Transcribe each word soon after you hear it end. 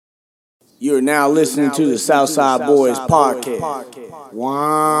You are now listening to the Southside Boys podcast.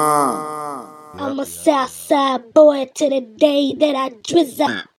 Wow. I'm a Southside boy to the day that I drizzle.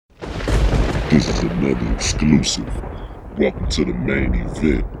 This is another exclusive. Welcome to the main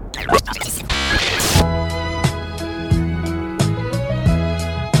event.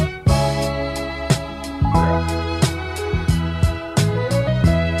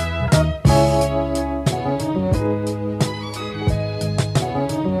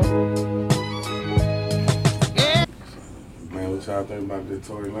 Man, what y'all think about this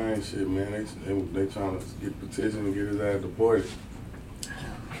Tory Lanez shit, man? They trying to get petition to get his ass deported.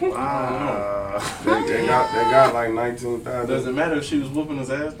 Wow. They got like 19,000. Does it matter if she was whooping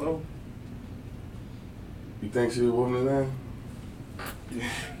his ass though? You think she was whooping his ass?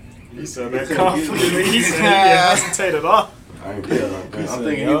 He said that confidently. He said he hesitated off. I ain't care about that. I'm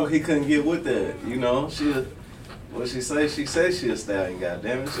thinking he couldn't get with that. You know, what she say? She says she a stallion.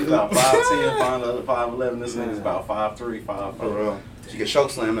 Goddamn it, she about 5'10", 5'11". This nigga's about 5'3", 5'4". She could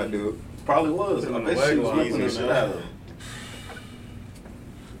choke slam that dude. Probably was. I bet she was whooping the shit out of him.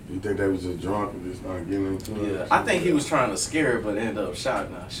 You think they was just drunk and just not getting into it? Yeah, I think he was trying to scare her, but ended up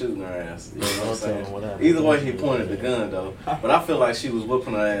shooting her ass. You know what I'm saying? what happened. Either way, he pointed the gun though. But I feel like she was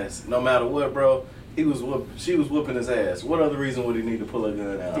whooping her ass. No matter what, bro, she was whooping his ass. What other reason would he need to pull her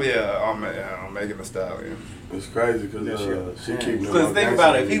gun out? Yeah, I'm making a stallion. It's crazy because she keep them Because on think gangsta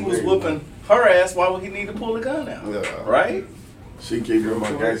about it, if he with was these niggas. whooping her ass, why would he need to pull the gun out? Yeah. Right? She keep them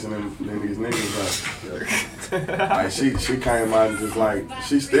on gangsta than these niggas like she came out and just like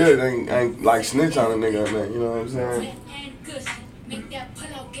she still ain't like snitch on a nigga or nothing, you know what I'm saying?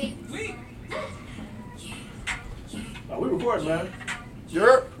 We recording, man.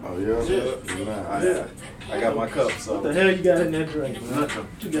 Oh yeah? Yeah. I got my cup, so. What the hell you got in that drink, man? Nothing.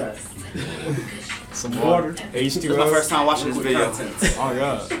 What you got? Some water. H2O. This is my first time watching this video. Oh,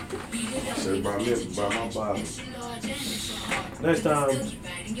 God. Shit by my bottle. Next time, I'm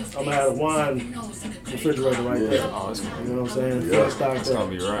going to have a wine refrigerator right there. Oh, it's gonna be. You know what I'm saying? Yeah. Full stock It's gonna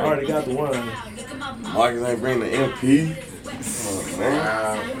be right. I already got the wine. Marcus ain't bring the MP. Oh,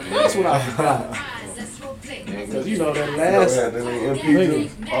 man. That's what I forgot. Because, you know, that Yeah, last, that ain't MP too.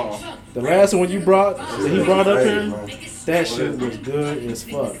 the last one you brought, that he brought up Hey, here, man. that shit was good as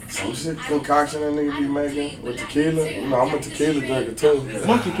fuck. Some shit concoction that nigga be making with tequila. You know, I'm a tequila drinker too.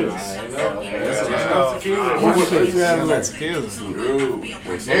 Monkey piss. What you having that tequila?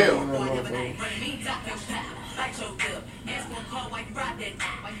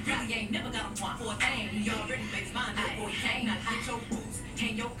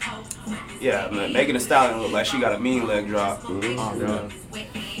 Yeah, Megan Thee Stallion look like she got a mean leg drop. Oh, God.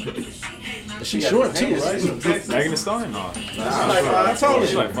 She's short, too, right? Megan Thee Stallion? No. I told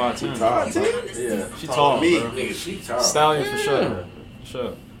She's you. like 5'10". Yeah. She tall, bro. She tall. Stallion for sure.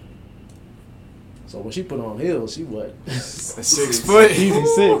 Sure. So when she put on heels, she what? 6 foot. Easy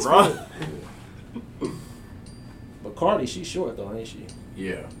 6, bro. But Cardi, she's short though, ain't she?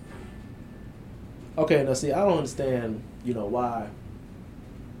 Yeah. Okay, now see, I don't understand, why,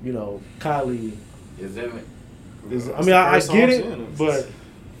 Kylie Is it? is. I mean, I first get song it, seeing it. but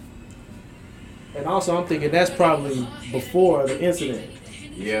and also I'm thinking that's probably before the incident.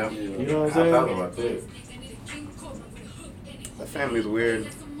 Yeah. You know what I'm saying? about that. That family's weird.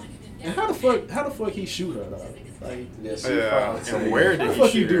 And how the fuck he shoot her though? Like, And where how did the he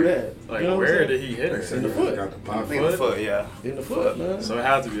fuck you shoot do her? that? Like, You know what I'm where saying? did he hit her? In the foot. Got the I pop. think the foot, yeah. In the foot, man. So it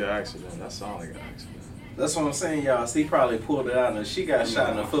had to be an accident. That sounded like an accident. That's what I'm saying, y'all. He probably pulled it out and she got shot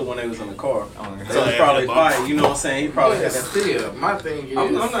in the foot when they was in the car. Oh, So it's probably fight, you know what I'm saying? He probably had that. Still, my thing is,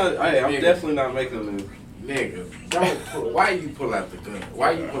 I'm nigga, definitely not making a move. nigga, don't pull, why you pull out the gun?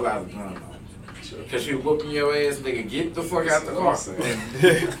 Why you pull out the gun? Because you whooping your ass, nigga. Get the fuck out the car. I'm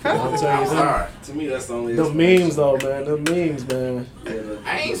telling you I'm something. sorry. To me, that's the only. The memes though, man. The memes, man.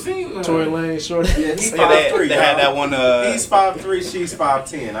 I ain't seen none. Tory Lane short. Yeah, he's Yeah, 5'3". they had that one. He's 5'3", she's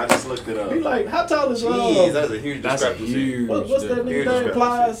 5'10". I just looked it up. He like, how tall is Jeez, that's a huge That's a discrepancy. huge what's that difference. nigga name? Huge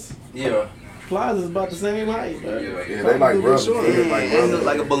Plies. Yeah. Plies is about the same height, man. Yeah, they like brothers. They like It look brothers.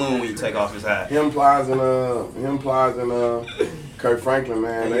 like a balloon when you take off his hat. Him Plies and Kurt Franklin,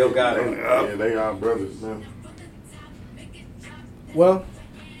 man. And They, Yo Gotti. yeah, they are brothers, man. Well,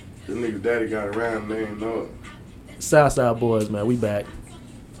 The nigga daddy got around and they ain't know it. Southside Boys, man, we back,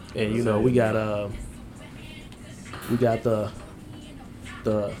 and we got the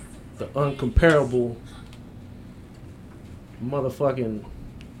uncomparable motherfucking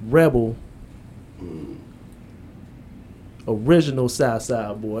rebel, original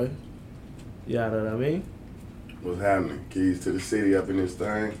Southside boy. You know what I mean? What's happening? Keys to the city up in this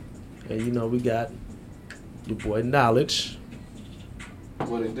thing. And we got your boy Knowledge.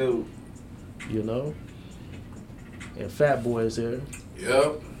 What it do? you know. And Fat Boy is here.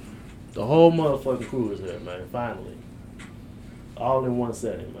 Yep. The whole motherfucking crew is here, man. Finally, all in one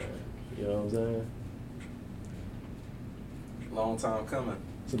setting, man. You know what I'm saying? Long time coming.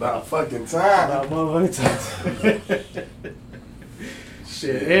 It's About fucking time. about motherfucking time.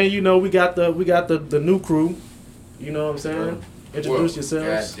 Shit, and you know we got the new crew. You know what I'm saying? Introduce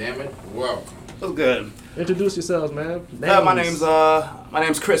yourselves. God damn it. Welcome. What's good? Introduce yourselves, man. My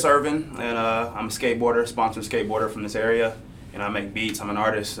name's Chris Irvin, and I'm a skateboarder, sponsored skateboarder from this area, and I make beats. I'm an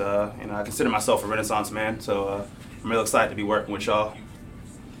artist, and I consider myself a Renaissance man. So I'm real excited to be working with y'all.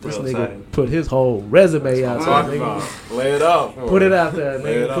 This Real nigga excited. put his whole resume out Talk there, nigga. about. Lay it out. Put it out there,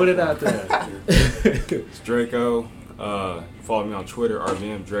 Lay it nigga. Put it out. out there. It's Draco. Follow me on Twitter,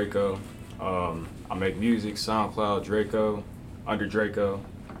 RVM Draco. I make music, SoundCloud Draco, under Draco,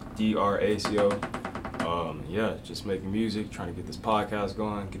 DRACO. Yeah, just making music, trying to get this podcast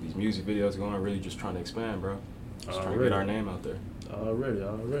going, get these music videos going. Really just trying to expand, bro. Just trying to get our name out there.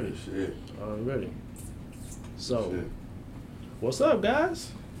 Already. Shit. So, Shit. what's up,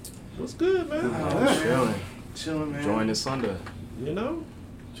 guys? What's good, man? Chilling, man. Enjoying this Sunday. You know,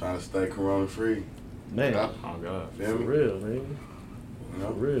 Trying to stay corona free. man, Oh God. Feel for me? real, man, You for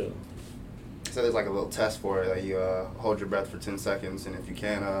know? real. So there's like a little test for it. Like you hold your breath for 10 seconds, and if you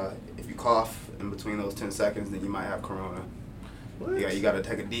can, if you cough in between those 10 seconds, then you might have corona. What? Yeah, you gotta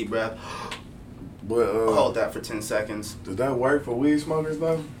take a deep breath, But hold that for 10 seconds. does that work for weed smokers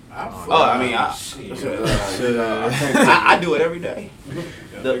though? I do it every day.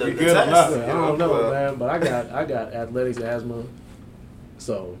 The good or test. not? I don't know, man, but I got athletics asthma,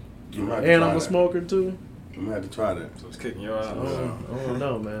 so You might have to and try I'm a that. smoker too. You might have to try that. So it's kicking your ass. I don't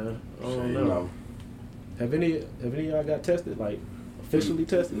know, man. I Shit, don't you know. Have any of y'all got tested, like officially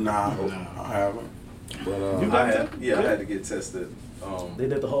tested? Nah, I haven't. But You I got had, tested? yeah, I had to get tested. They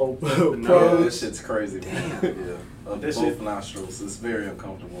did the whole No, pro. this shit's crazy, man. Yeah, of That both shit- nostrils. It's very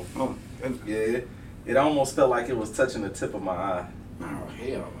uncomfortable. Oh, Yeah, it almost felt like it was touching the tip of my eye. Oh,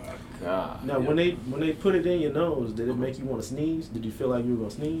 hell no. God. Now, when they put it in your nose, did it make you want to sneeze? Did you feel like you were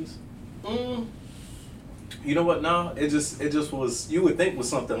gonna sneeze? You know what? No, it just was. You would think with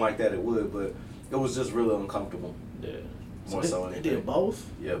something like that it would, but it was just really uncomfortable. Yeah. More so they anything. did both.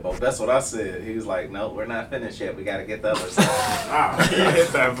 Yeah, but that's what I said. He was like, "No, we're not finished yet. We got to get the other side." Hit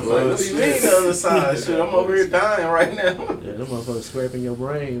that What do you mean the other side? Shit, I'm over here dying right now. Yeah, them motherfuckers scraping your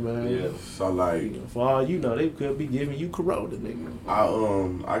brain, man. Yeah. so like For all you know, they could be giving you corona,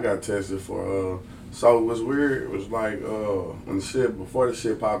 nigga. I got tested for so it was weird. It was like when before the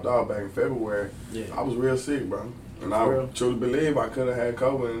shit popped off back in February, Yeah. I was real sick, bro. And For I real? truly believe I could have had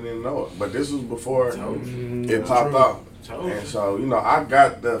COVID and didn't know it. But this was before Mm, it popped true. off. Told you. And so, you know, I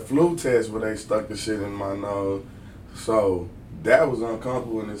got the flu test where they stuck the shit in my nose. So that was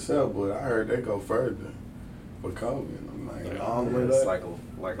uncomfortable in itself, but I heard they go further for COVID. I'm like, all the way It's up.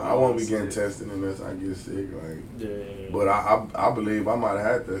 like I won't be getting tested unless I get sick. Like, Yeah. but I believe I might have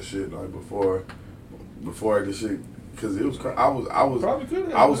had that shit like before the shit, cause it was I was Probably could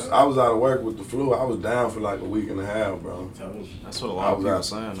have. I was out of work with the flu. I was down for like a week and a half, bro. Told you. That's what a lot of people are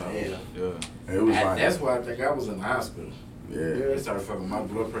saying, though. Yeah. Yeah. And it was like, That's why I think I was in the hospital. yeah. They started fucking my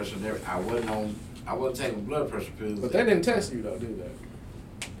blood pressure and everything. I wasn't taking blood pressure pills. But they didn't test you though, did they?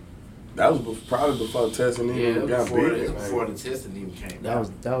 That was probably before testing Yeah, even got before, big. before the testing even came That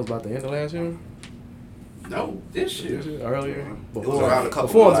out. was about the end of last year. No, this year. Earlier. It was around a couple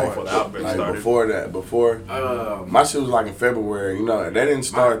Before months. Before the outbreak Like started. before my shit was like in February. You know, they didn't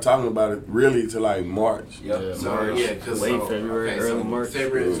start talking about it really till like March. Yeah, So, March. yeah, because Late February, early March.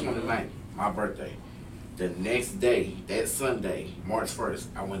 February 29th, my birthday. The next day, that Sunday, March 1st,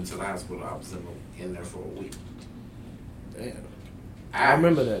 I went to the hospital. I was in there for a week. Damn. I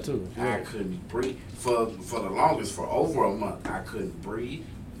remember that too. I couldn't breathe for the longest, for over a month. I couldn't breathe.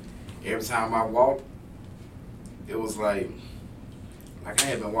 Every time I walked, it was like I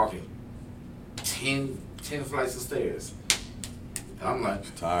had been walking 10 flights of stairs. And I'm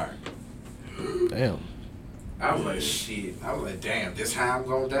like, Tired. Damn. I was like, shit. I was like, damn, this how I'm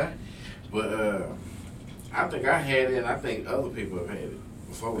gonna die? But I think I had it, and I think other people have had it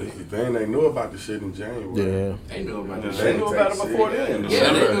before we. Then they knew about the shit in January. Yeah. They knew about it. They knew about it before then.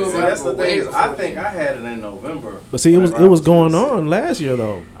 Yeah, they knew See, about that's it the way thing. Is, I before think then. I had it in November. But see, it was going on last year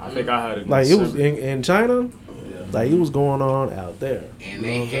though. I think I had it in Like it was December. in China. Yeah. Like it was going on out there. And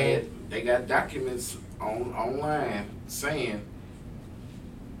they got documents online saying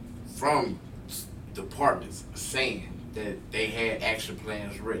from departments saying that they had action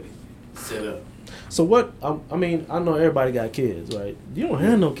plans ready, set up. So what? I mean, I know everybody got kids, right? You don't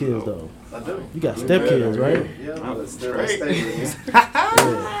have no kids though. I do. You got step kids, right? Yeah, but it's still a statement.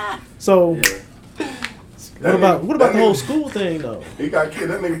 Yeah. So, That what about the nigga- whole school thing though? He got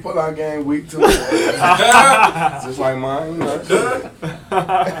killed. That nigga pull out game week 2. Just like mine, you know. Shit.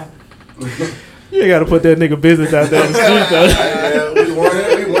 You ain't gotta put that nigga business out there in the street though. Yeah, we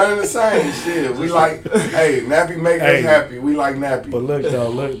one and the same shit. We like, hey, Nappy make us happy. We like Nappy. But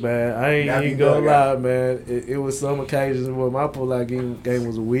look, man, I ain't Nappy even gonna dugout. lie, man. It was some occasions where my pull-out game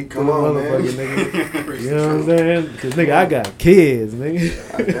was a week. Come on, man. Nigga. You know what I'm saying? Because, nigga, I got kids,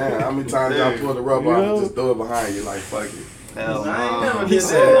 nigga. Damn, how many times y'all pull the rubber You off know? and just throw it behind you like, fuck it? Hell I ain't no. never did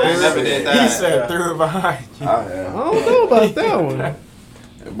that. I ain't never did that. He said threw it behind you. I I have. don't know about that one. That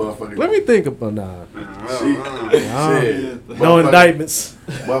motherfucker. Let me think about nah. Shit. No Motherfucker- indictments.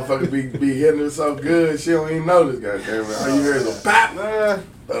 Motherfucker be hitting her so good, she don't even notice, goddamn it. All you hear is a pop.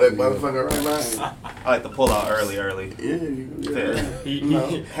 Throw that motherfucker right behind I like to pull out early. you. Yeah. You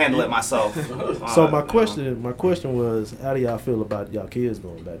No. handle it myself. So my question was, how do y'all feel about y'all kids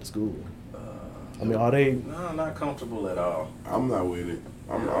going back to school? I mean, are they? No, I'm not comfortable at all. I'm not with it.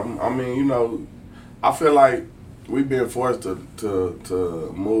 I mean, you know, I feel like we've been forced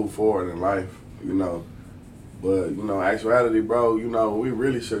to move forward in life, you know. But, you know, actuality, bro, you know, we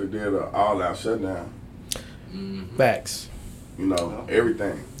really should have did an all-out shutdown. Facts. You know,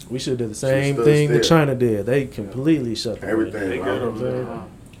 everything. We should do the same stood thing that still. China did. They completely shut the Everything, You bro. know what I'm saying?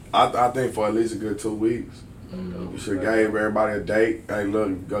 I think for at least a good 2 weeks. You should have gave everybody a date. Hey,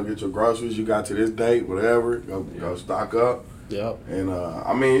 look, go get your groceries. You got to this date, whatever. Go stock up. Yep. And,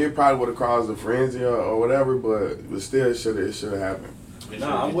 I mean, it probably would have caused a frenzy or whatever, but still, it should have happened. No,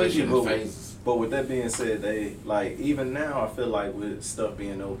 I'm with you, but with that being said, they like even now. I feel like with stuff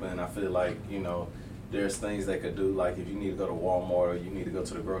being open, I feel like there's things they could do. Like if you need to go to Walmart or you need to go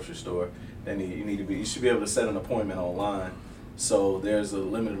to the grocery store, then you should be able to set an appointment online. So there's a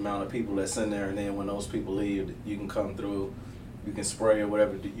limited amount of people that's in there, and then when those people leave, you can come through, you can spray or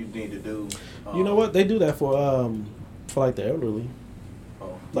whatever you need to do. You know what? They do that for like the elderly.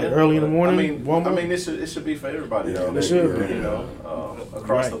 Like Yeah, early in the but, morning, Walmart? I mean, it should be for everybody. Yeah, though. it should be.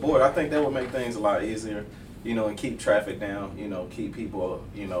 Across Right. the board. I think that would make things a lot easier, and keep traffic down. Keep people,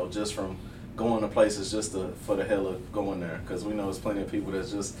 just from going to places just for the hell of going there. Because we know there's plenty of people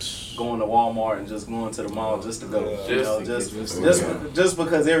that's just going to Walmart and just going to the mall just to go. Just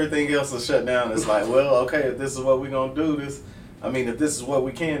because everything else is shut down, it's like, well, okay, if this is what we're gonna do, if this is what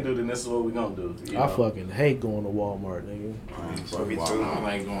we can do, then this is what we're gonna do. I fucking hate going to Walmart, nigga. I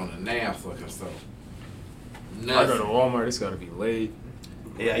like going to NAF fucking stuff. I go to Walmart, it's gotta be late.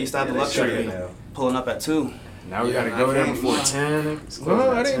 Yeah, I used to have the they luxury shut it of down. pulling up at 2. Now we gotta I go there can't before lie. 10. It's No,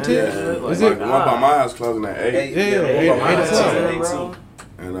 closing I at didn't 10. tell you. Like, Is it- One by my house closing at 8. Yeah, Yeah, 8 o'clock. bro.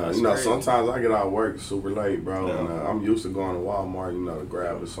 And, That's you know, crazy. sometimes I get out of work super late, bro. Yeah. And I'm used to going to Walmart, to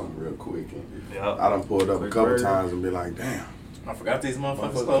grab something real quick. And Yep. I done pulled up a Quick couple burger. times and be like, damn. I forgot these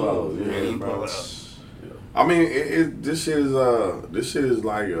motherfuckers Motherfuckers closed. closed. Yeah, You bro. pull it up. I mean, this shit is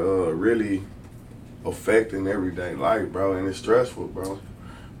like really affecting everyday life, bro, and it's stressful, bro.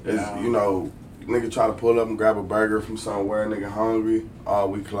 It's nigga try to pull up and grab a burger from somewhere, nigga hungry,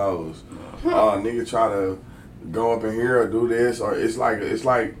 we closed. Nigga try to go up in here or do this, or it's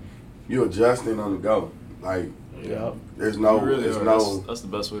like you adjusting on the go. Like Yep. there's You no really there's are. no That's the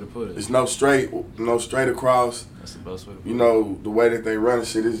best way to put it. it's no straight across. That's the best way to put it. The way that they run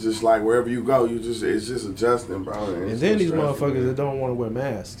shit is just like wherever you go, it's just adjusting, bro. And it's then so these stressful, motherfuckers man. that don't want to wear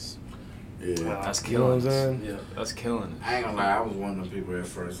masks. Yeah. That's You know what I'm killing us. saying? Yeah. That's killing it. I ain't gonna lie, I was one of them people at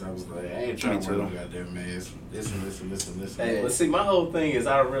first. I was like, I ain't trying Me to wear no too. goddamn mask. Listen. Hey, but see, my whole thing is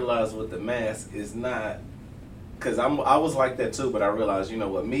I realized with the mask is not, because I was like that too, but I realized,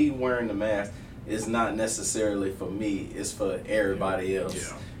 me wearing the mask is not necessarily for me, it's for everybody else.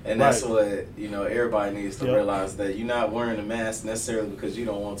 Yeah. And that's Right. what, everybody needs to Yep. realize, that you're not wearing the mask necessarily because you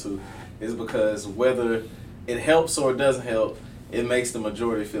don't want to. It's because whether it helps or it doesn't help, it makes the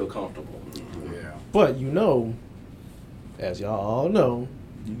majority feel comfortable. Yeah. But as y'all all know,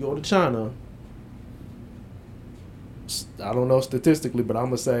 you go to China, I don't know statistically, but I'm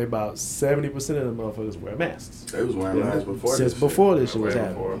going to say about 70% of the motherfuckers wear masks. They was wearing masks before Since this before shit. this shit was Way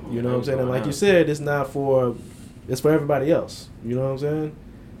happening. before. You know what I'm saying? And like you said, it's for everybody else. You know what I'm saying?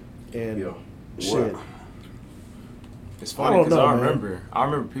 And shit. It's I funny don't because know, I man.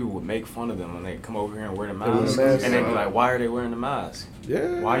 remember people would make fun of them when they come over here and wear the wear the mask, mask. and they'd be like, "Why are they wearing the mask?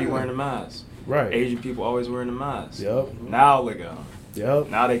 Yeah. Why are you wearing the mask?" Right. Asian people always wearing the mask. Yep. Now look at them. Yep.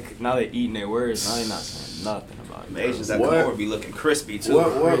 Now they eating their words. Now they not saying nothing about it. The Asians that What? come over be looking crispy too.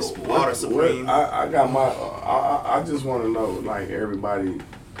 What, Water Supreme. I got my. I just want to know, like, everybody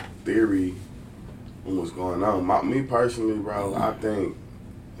theory on what's going on. Me personally, bro, I think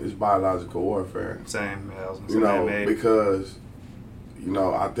it's biological warfare. Same. Yeah, I was gonna say man-made. Because you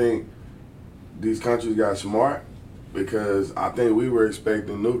know, I think these countries got smart because I think we were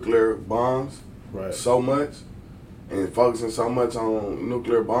expecting nuclear bombs so much and focusing so much on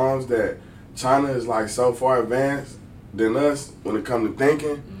nuclear bombs that China is like so far advanced than us when it comes to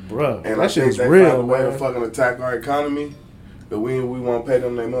thinking. Bruh, and that I shit think is they real, find a way to man. fucking attack our economy. That we won't pay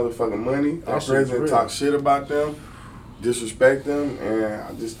them their motherfucking money. That Our shit's president real. talk shit about them, disrespect them, and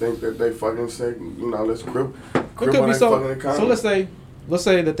I just think that they fucking say, you know, let's cripple their fucking economy. So let's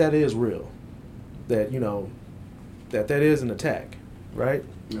say that is real, that you know, that is an attack, right?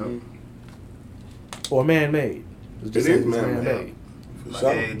 Mhm. Or man-made. It is man-made. For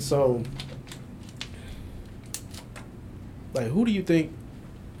sure. So, like, who do you think?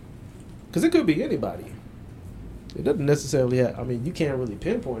 Because it could be anybody. It doesn't necessarily have. I mean, you can't really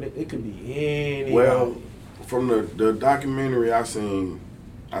pinpoint it. It could be anybody. Well, from the documentary I seen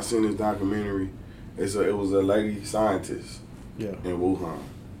this documentary. It was a lady scientist in Wuhan,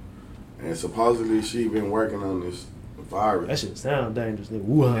 and supposedly she been working on this virus. That shit sound dangerous, nigga.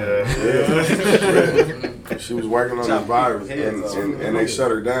 Wuhan. Yeah. She was working on this virus, and they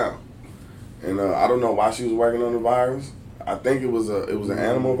shut her down. And I don't know why she was working on the virus. I think it was an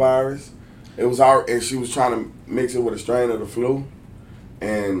animal virus. It was and she was trying to mix it with a strain of the flu,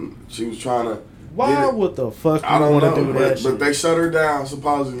 and she was trying to. Why would the fuck I you don't want know, to do that shit? but they shut her down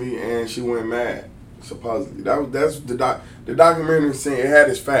supposedly, and she went mad. Supposedly, that's the documentary scene. It had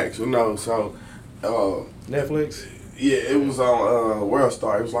its facts, you know. So Netflix. Yeah, it was on World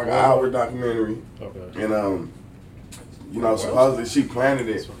Star. It was like an hour documentary. Okay. And you know, supposedly she planted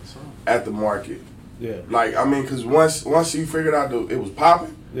it at the market. Yeah. Like, I mean, because once she figured out it was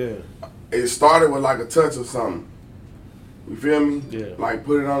popping, yeah, it started with like a touch of something. You feel me? Yeah. Like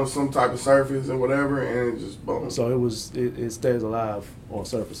put it on some type of surface or whatever, and it just boom. So it stays alive on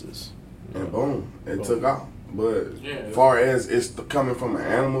surfaces. And boom, it took off. But as far as it's coming from an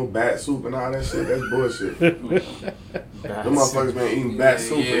animal, bat soup and all that shit, that's bullshit. Them motherfuckers been eating bat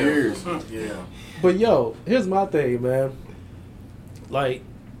soup for years. Yeah. But yo, here's my thing, man. Like,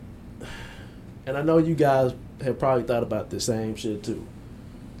 and I know you guys have probably thought about the same shit too.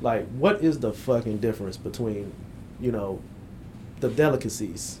 Like, what is the fucking difference between, you know, the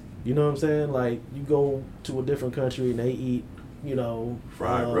delicacies? You know what I'm saying? Like, you go to a different country and they eat, you know,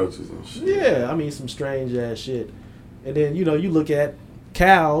 fried roaches and shit. Yeah, I mean some strange ass shit. And then, you know, you look at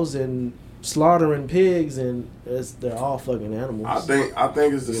cows and slaughtering pigs, and they're all fucking animals. I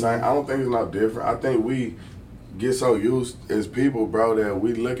think it's the same. I don't think it's no different. I think we get so used as people, bro, that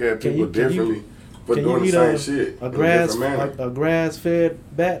we look at people differently for doing the same shit. A grass fed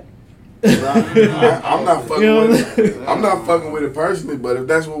bat. I'm not fucking with it. I'm not fucking with it personally, but if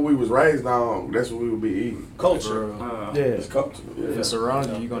that's what we was raised on, that's what we would be eating. Culture. It's culture. Yeah. If it's around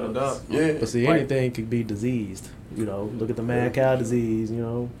you, you're gonna die. Yeah. But see, anything could be diseased. You know, look at the mad cow disease. You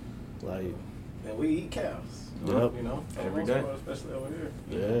know, like. And we eat cows. Yep. You know, every day, especially over here.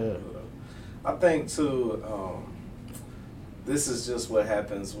 Yeah. I think too. This is just what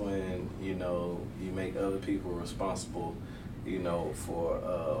happens when you make other people responsible. You know,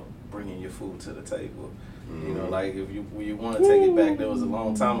 for bringing your food to the table. You know, like if you want to take it back, there was a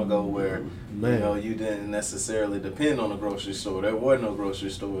long time ago where you know you didn't necessarily depend on a grocery store. There were no grocery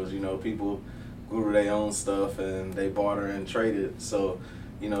stores. You know, people grew their own stuff and they barter and traded. So,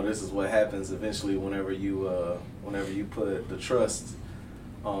 you know, this is what happens eventually whenever you put the trust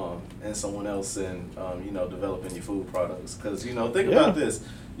in someone else and you know, developing your food products. Because you know, think about this.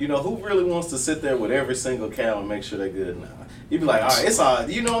 You know, who really wants to sit there with every single cow and make sure they're good now? You'd be like, all right, it's all right.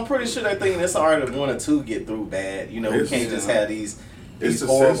 You know, I'm pretty sure they're thinking it's all right if one or two get through bad. You know, we can't just have these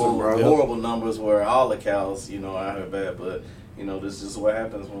horrible numbers where all the cows, you know, are out here bad. But, you know, this is just what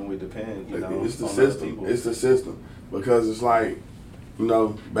happens when we depend, you know, it's the on system. other people. It's the system. Because it's like, you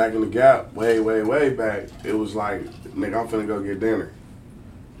know, back in the Gap, way back, it was like, nigga, I'm finna go get dinner.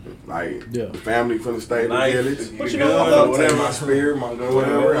 Like, the family finna stay together. But you know what? Whatever, my spear, my gun,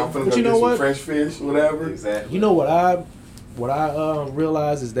 whatever. I'm finna go get some fresh fish, whatever. Exactly. You know what I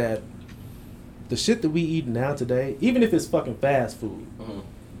realize is that the shit that we eat now today, even if it's fucking fast food,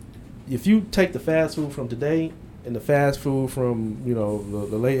 if you take the fast food from today and the fast food from, you know,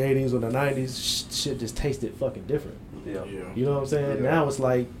 the late 80s or the 90s, shit just tasted fucking different. Yeah. You know what I'm saying? Yeah. Now it's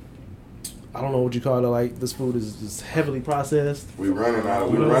like, I don't know what you call it. Like, this food is just heavily processed. We running out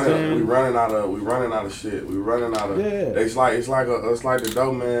of shit. We running out of. Yeah. It's like the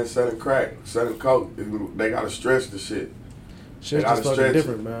dope man selling crack, selling coke. They gotta stretch the shit. Shit's just fucking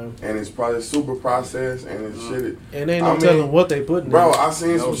different, man. And it's probably super processed and it's shit. And ain't no telling what they putting. Bro, I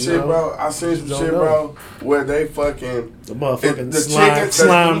seen some shit, bro. Where they fucking the motherfucking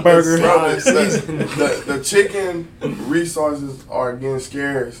slime burger. The chicken resources are getting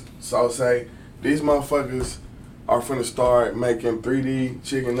scarce. So say these motherfuckers are finna start making 3D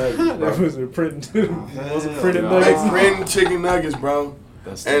chicken nuggets, bro. That was a printing. Wasn't printed nuggets. They printing chicken nuggets, bro.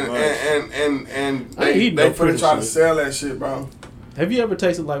 That's and they finna try to sell that shit, bro. Have you ever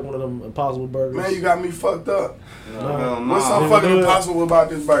tasted like one of them Impossible burgers? Man, you got me fucked up. No. What's so fucking impossible about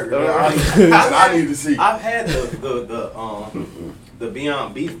this burger? I need to see. I've had the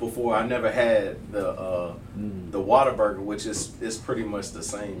Beyond Beef before. I never had the Whataburger, which is pretty much the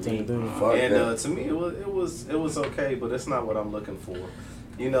same meat. And to me, it was okay, but it's not what I'm looking for.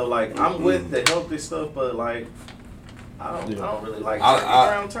 You know, like I'm with the healthy stuff, but like. I don't really like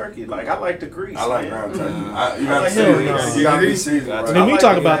ground turkey. Like I like the grease. I like man. ground turkey. You gotta be seasoned. Then we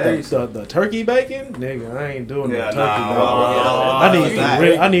talk about the turkey bacon, nigga. I ain't doing that turkey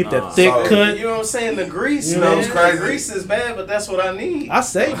bacon. I need that thick cut. You know what I'm saying? The grease, man. The grease is bad, but that's what I need. I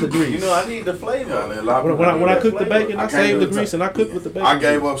save the grease. You know, I need the flavor. When I cook the bacon, I save the grease and I cook with the bacon. I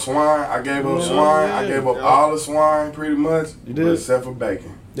gave up swine. I gave up all the swine pretty much. You did, except for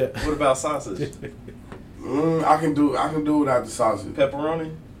bacon. Yeah. What about sausage? I can do without the sausage.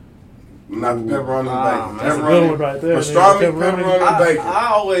 Pepperoni? Not the pepperoni and bacon. That's a good one right there. Pastrami, pepperoni and bacon. I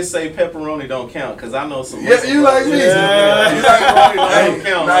always say pepperoni don't count because I know some. Yeah, you like me. Yeah. You like pepperoni don't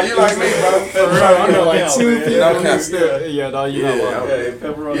count. Nah, you like me, bro. Pepperoni don't count.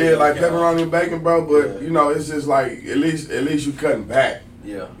 Yeah, like pepperoni and bacon, bro. But you know, it's just like at least you cutting back.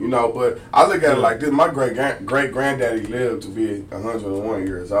 Yeah. You know, but I look at it like this. My great granddaddy lived to be 101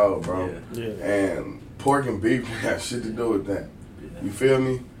 years old, bro. Yeah. And pork and beef have shit to do with that. You feel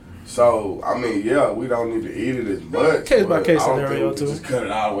me? So I mean, yeah, we don't need to eat it as much. Case by case I don't scenario think we too. Just cut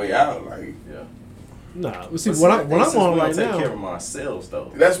it all the way out, like. Yeah. Nah, see what I'm on right now. Take care of ourselves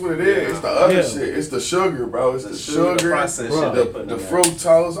though. That's what it is. It's the other shit. It's the sugar, bro. It's the sugar, the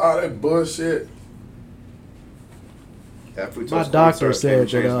fructose, all that bullshit. My doctor said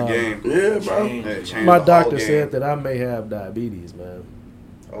that. Yeah, bro. My doctor said that I may have diabetes, man.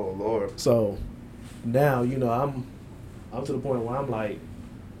 Oh Lord. So now you know I'm to the point where I'm like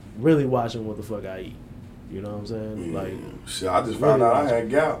really watching what the fuck I eat. You know what I'm saying? Like, shit, I just found out I had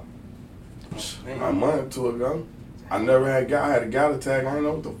gout. A month or two ago. I never had gout. I had a gout attack. I didn't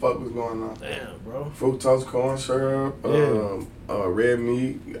know what the fuck was going on. Damn, bro. Fructose corn syrup, red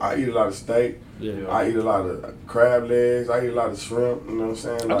meat. I eat a lot of steak. Yeah. I eat a lot of crab legs. I eat a lot of shrimp. You know what I'm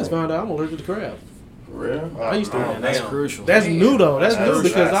saying? I just found out I'm allergic to crab. For real? I used to. That's crucial. That's new though. That's new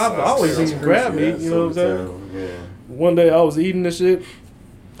because I've always eaten crab meat. You know what I'm saying? Yeah. One day I was eating this shit.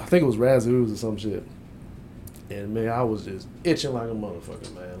 I think it was Razzoos or some shit. And man, I was just itching like a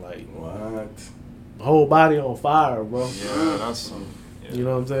motherfucker, man. Like what? Whole body on fire, bro. Yeah, that's some. Yeah. You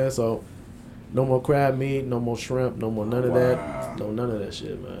know what I'm saying? So, no more crab meat, no more shrimp, no more none of that. No, none of that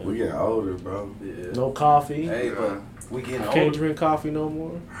shit, man. We getting older, bro. Yeah. No coffee. Hey, but we getting older. Can't drink coffee no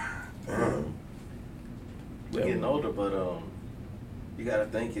more. Damn. We're getting older, but you gotta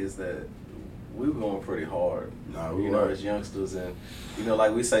think is that we were going pretty hard. Nah, we you know, as youngsters, and you know,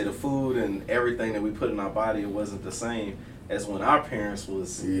 like we say, the food and everything that we put in our body, it wasn't the same as when our parents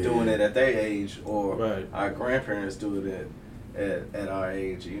was doing it at their age, or our grandparents do it at our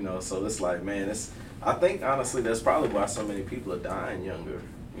age. You know, so it's like, man, I think honestly that's probably why so many people are dying younger.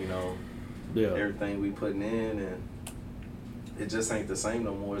 You know, everything we putting in, and it just ain't the same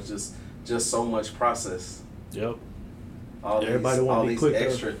no more. It's just so much process. Yep. Everybody want to be quick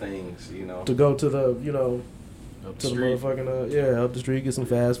extra things, you know. To go to the, you know, up to the street. motherfucking, up the street, get some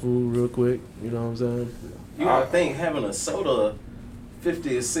fast food real quick. You know what I'm saying? You gotta think, having a soda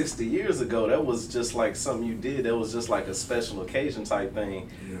 50 or 60 years ago, that was just like something you did. That was just like a special occasion type thing.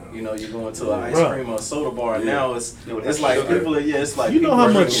 Yeah. You know, you're going to an ice cream or a soda bar, and now it's like people are, it's like, you know how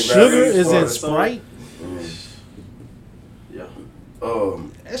much sugar is in Sprite? Yeah.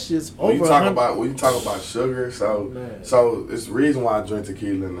 That shit's when over. When you talk about sugar, so it's the reason why I drink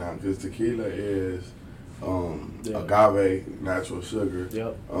tequila now, because tequila is agave natural sugar.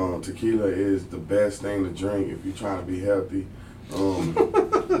 Yep. Tequila is the best thing to drink if you're trying to be healthy.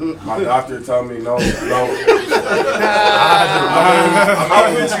 My doctor told me no. I'm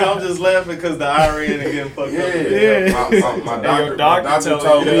just laughing because the IRA ain't getting fucked up. My doctor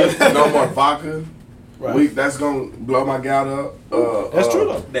told me no more vodka. Right. That's gonna blow my gout up. That's true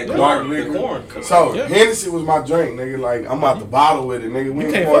though. That dark corn, liquor. the corn. So Yeah. Hennessy was my drink, nigga. Like I'm out the bottle with it, nigga. We You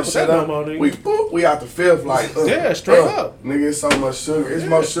ain't can't pouring fuck with shit that up. no more, nigga. We out the fifth, like Yeah, straight up. nigga. It's so much sugar. It's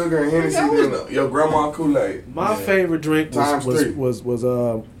more sugar in Hennessy than your grandma Kool-Aid. My favorite drink Times three. was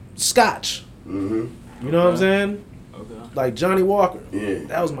Scotch. Mm-hmm. You know what I'm saying? Okay. Like Johnny Walker. Yeah,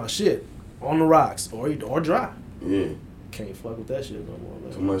 That was my shit. On the rocks or dry. yeah. Can't fuck with that shit no more,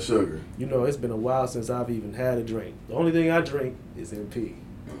 man. Too much sugar. You know, it's been a while since I've even had a drink. The only thing I drink is MP.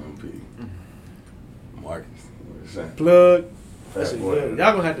 MP. Marcus. What you saying? Plug. That Fat shit boy. good.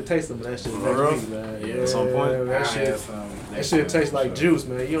 Y'all gonna have to taste some of that shit next real? week, man. Yeah, at some point. That shit tastes like juice,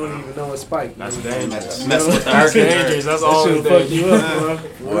 man. You don't even know it's spiked. That's man. dangerous. Mess with the That's Erkin dangerous. That's That all shit it's will fuck you dangerous.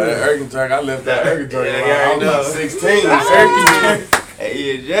 up, bro. Boy, that Erkin drink, I left that Erkin drink Yeah, when you I already was know. 16.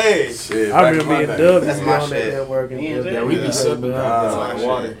 Hey, Jay. Shit, I back in remember my me and day. Dub That's used to be my on that shit. network. And Yeah, we be sipping That's Ah, my that.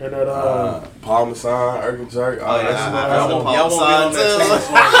 water. And that, Parmesan, Erkin jerk. Oh, yeah, that's I Y'all some won't be on Parmesan, that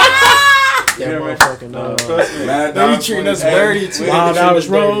too. that hear me? motherfucking Trust me. Mad They Dog be treating us 20. dirty too. Wild Irish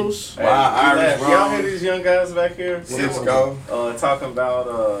Rose. Wild Irish Y'all hear Rose. these young guys back here? Cisco. Talking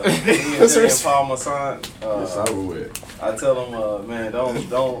about me and Jay and Parmesan. It's over with. I tell them, man,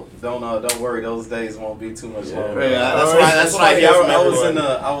 don't worry. Those days won't be too much longer. Yeah, that's what I hear from I was in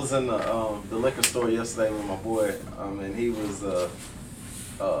everyone. I was in the liquor store yesterday with my boy, and he was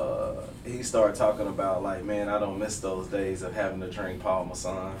he started talking about like, man, I don't miss those days of having to drink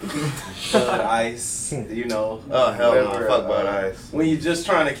Parmesan, Bud Ice, you know. Oh, hell no. whatever, Fuck Bud Ice. When you're just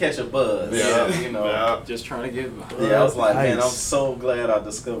trying to catch a buzz, Yeah. you know. Yeah. Just trying to get. Yeah, I was like, man, Ice. I'm so glad I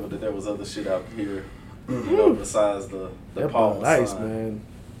discovered that there was other shit out here, you know, besides the That Bud Parmesan. Ice, man.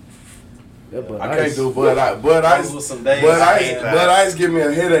 That Bud I Ice. can't do Bud Ice. Bud Those Ice. was some days, Bud Ice. man. Bud Ice give me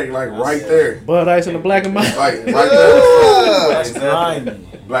a headache like right there. Bud Ice and the Black and Mild. Like right there. That's grimy.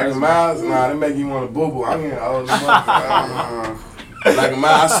 Black and Miles, nah, they make you want to boo boo. I'm getting old as motherfucker. Black and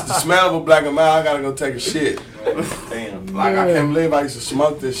Miles, the smell of a Black and Miles, I gotta go take a shit. Damn. Like I can't believe I used to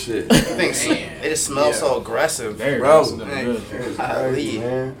smoke this shit. I think it just smells so aggressive. Very Bro, aggressive, man. good. It's Golly. crazy,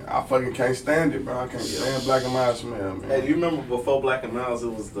 man. I fucking can't stand it, bro. I can't stand Black and Miles smell, man. Hey, you remember before Black and Miles,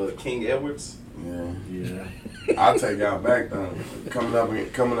 it was the King Edwards? Yeah. I'll take y'all back though. Coming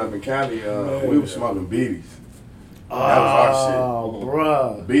up in Cali, we was smoking beaties. That was our Oh,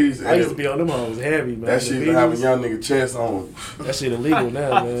 bruh. Beaties. I used to be on them hoes heavy, man. That The shit used to have a Beatles, young nigga chest on. that shit illegal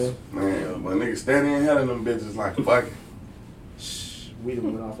now, man. Man, but niggas standing in hell in them bitches like fuck it. We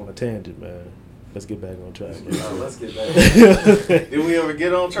done went off on a tangent, man. Let's get back on track, man. Let's get back. Did we ever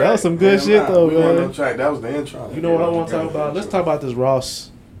get on track? That was some good shit, though, we went man. on track. That was the intro. You know what I want to talk about? Let's talk about this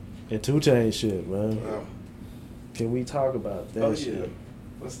Ross and 2 Chainz shit, man. Can we talk about that Oh, shit? yeah.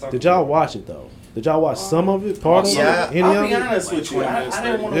 Let's talk Did y'all watch it, though? Did y'all watch some of it? Part of Yeah. it? Any I'll of be it? honest with you. I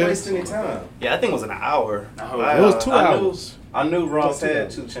didn't want to Yeah. waste any time. Yeah, I think it was an hour. It was 2 hours. I knew Ross Just 2 had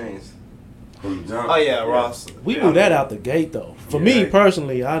hours. 2 Chainz. From the jump. Oh yeah, Ross. We Yeah, knew that out the gate, though. For Yeah. me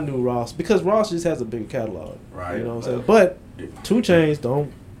personally, I knew Ross because Ross just has a big catalog. Right. You know what I'm saying? But 2 Chainz,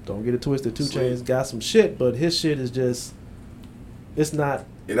 don't get it twisted. 2 Sweet. Chainz got some shit, but his shit is just, it's not.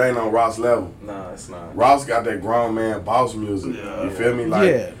 It ain't on Ross level. Nah, it's not. Ross got that grown man boss music. Yeah. You feel me? Like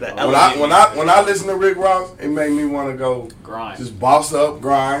Yeah. That when I listen to Rick Ross, it make me want to go Grind. just boss up,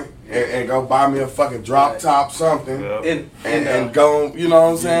 grind, and go buy me a fucking drop top something, Yeah. and go. You know what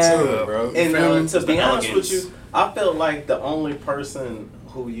I'm saying? too, bro. And to be the honest elegance. with you, I felt like the only person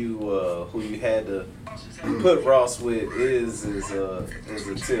who you had to put Ross with is a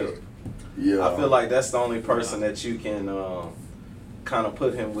Tip. Yeah. I feel like that's the only person that you can kind of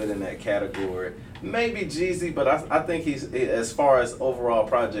put him with in that category. Maybe Jeezy, but I think he's, as far as overall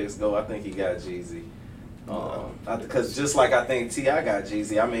projects go, I think he got Jeezy. Because just like I think T.I. got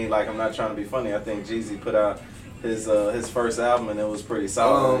Jeezy. I mean, like, I'm not trying to be funny. I think Jeezy put out his first album and it was pretty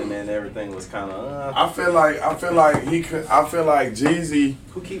solid, and then everything was kind of. I feel like Jeezy.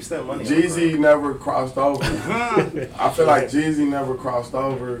 Who keeps that money? Jeezy never crossed over. I feel like Jeezy never crossed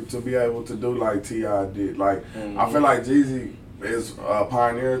over to be able to do like T.I. did. Like I feel like Jeezy is a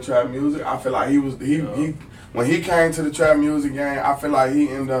pioneer in trap music. I feel like he when he came to the trap music game, I feel like he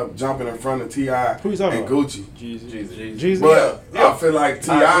ended up jumping in front of T.I. Who you talking and about? Gucci. Jeezy. But I feel like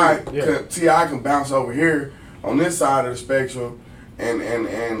T.I. Yeah. T.I. can bounce over here on this side of the spectrum, and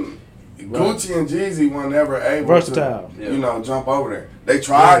Gucci and Jeezy were never able Versatile. to, you know, jump over there. They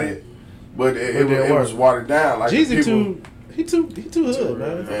tried it, but it was watered down. Like Jeezy people, he too hood,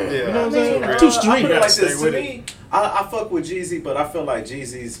 man. Yeah. You know what I'm saying? I Too put street. it like Stay this. To with me, I fuck with Jeezy, but I feel like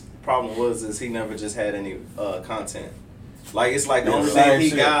Jeezy's problem is he never just had any content. Like it's like the Yeah, only same thing he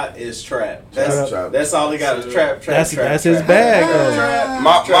shit. got is trap. Trap. That's all he got is trap. That's trap, his trap. bag, Trap, though. trap,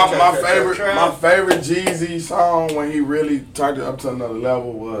 My trap. favorite Jeezy song when he really turned it up to another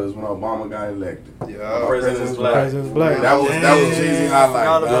level was when Obama got elected. Yeah. President's Black. President's Black. That was Jeezy highlight.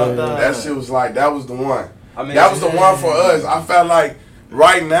 about That. that. Shit was like that was the one. I mean, That was the one for us. I felt like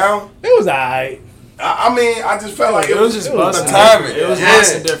right now. It was alright. I mean, I just felt like It was just the busting timing. It was Yeah.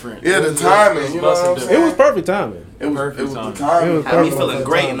 busting different. Yeah, the timing. You know what I'm saying? It was perfect timing. It was perfect the timing. timing. It was Had me perfect. feeling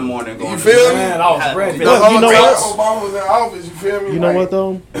great in the morning. Going You to feel the- me? Man, I was ready. The Look, whole you know time what? Obama was in office. You feel me? You know Like, what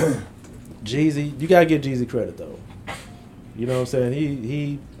though? Jeezy, you gotta give Jeezy credit though. You know what I'm saying?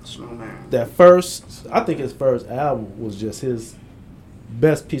 He that first, I think his first album was just his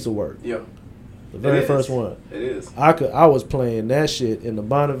best piece of work. Yeah, The very It is. first one. it is. I was playing that shit in the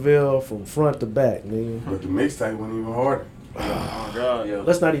Bonneville from front to back, nigga. But the mixtape wasn't even harder. Oh God. Yeah.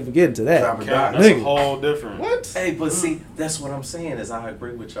 Let's not even get into that. Trap or die. That's a Nigga. whole different. What? Hey, but see, that's what I'm saying is I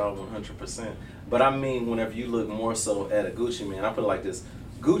agree with y'all 100%. But I mean, whenever you look more so at a Gucci Mane, I put it like this: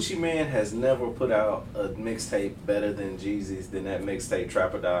 Gucci Mane has never put out a mixtape better than Jeezy's than that mixtape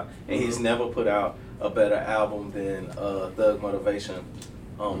Trap or Die, and he's never put out a better album than Thug Motivation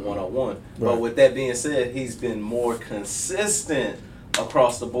 101. But Right. with that being said, he's been more consistent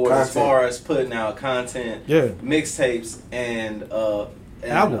across the board as Content. far as putting out content, Yeah. mixtapes, and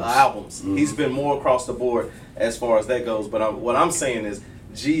Albums. albums. He's been more across the board as far as that goes. But what I'm saying is,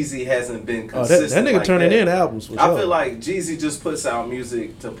 Jeezy hasn't been Oh, consistent. that nigga like turning that. in albums for I sure. feel like Jeezy just puts out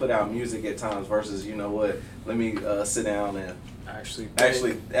music to put out music at times versus, you know what, let me sit down and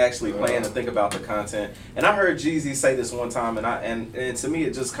actually plan and think about the content. And I heard Jeezy say this one time, and to me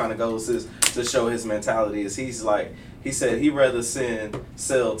it just kind of goes to show his mentality is he said he'd rather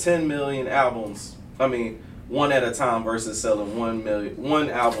sell 10 million albums, one at a time versus selling 1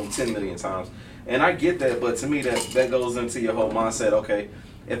 album 10 million times. And I get that, but to me that goes into your whole mindset. Okay,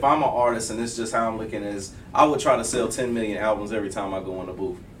 if I'm an artist and this is just how I'm looking is, I would try to sell 10 million albums every time I go in the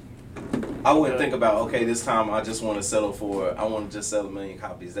booth. I wouldn't think about, okay, this time I just want to I want to just sell 1 million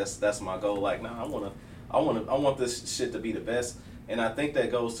copies. That's my goal. Like, nah, I want this shit to be the best. And I think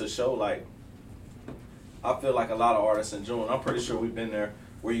that goes to show, like, I feel like a lot of artists enjoy, and I'm pretty sure we've been there,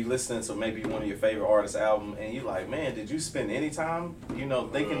 where you listening to maybe one of your favorite artists' album, and you like, man, did you spend any time, thinking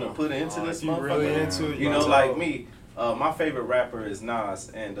to put into this you motherfucker? really into it, You know, like me, my favorite rapper is Nas,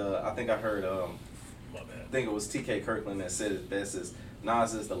 and I think I heard, I think it was T.K. Kirkland that said it best is,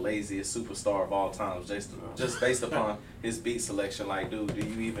 Nas is the laziest superstar of all time, just based upon his beat selection. Like, dude, do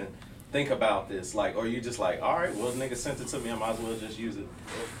you even think about this? Like, or you just like, all right, well, nigga sent it to me, I might as well just use it,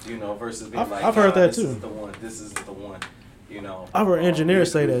 versus being like, I've heard that this too. is the one, this is the one, I've heard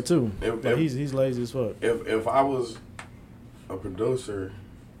engineers say that too. If- But he's lazy as fuck. If I was a producer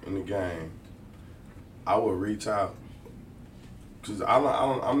in the game, I would reach out because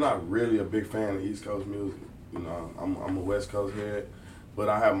I'm not really a big fan of East Coast music. You know, I'm a West Coast head, but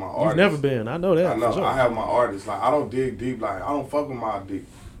I have my artists. You've never been. I know that. I know. For sure. I have my artists. Like, I don't dig deep. Like, I don't fuck with Mobb Deep.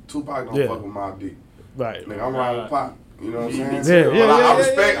 Tupac don't Yeah. fuck with Mobb Deep. Right. Nigga, I'm riding with Pac. You know what I'm saying? Yeah, But I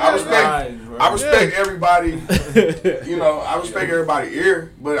yeah. respect everybody. You know, I respect everybody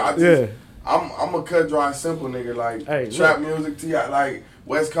ear, but I just I'm a cut dry simple nigga. Like, Hey, trap music, like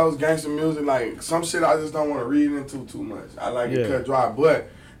West Coast gangster music, like some shit I just don't want to read into too much. I like it cut dry. But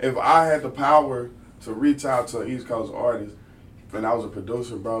if I had the power to reach out to an East Coast artist and I was a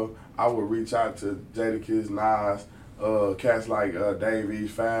producer, bro, I would reach out to Jadakiss, Nas, cats like Dave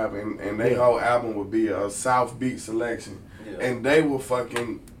East, Fab, and their whole album would be a South Beat selection. Yeah. And they will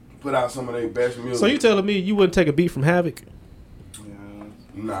fucking put out some of their best music. So you telling me you wouldn't take a beat from Havoc?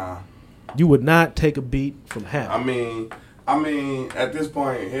 Nah. You would not take a beat from Havoc. I mean, at this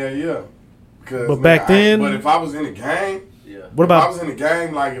point, hell yeah. But back then, but if I was in the game, what about? If I was in the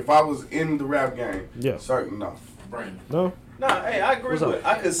game, like if I was in the rap game, certain no. No. Nah, hey, I agree with.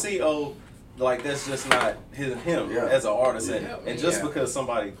 I could see like that's just not him as an artist, and just because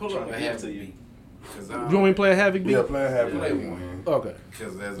somebody trying to give it to you. You want me to play a Havoc beat? Yeah, play a Havoc beat, man. Okay.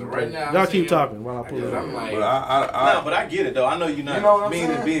 Because as of right now, y'all keep talking while I pull it up. I'm like, but I get it though. I know you're not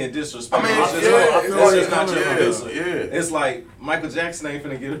meaning being disrespectful. I mean, it's just not your producer. Yeah. It's like Michael Jackson ain't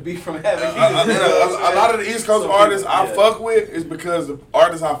finna get a beat from Havoc. A lot of the East Coast artists I fuck with is because the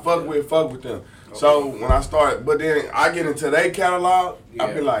artists I fuck with them. So when I start, but then I get into their catalog,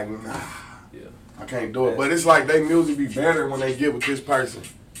 I be like, nah, I can't do it. But it's like they music be better when they get with this person.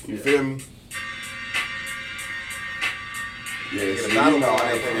 You feel me? Yeah, see, you know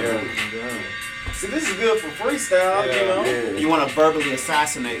I ain't See, this is good for freestyle, you know? Yeah. You want to verbally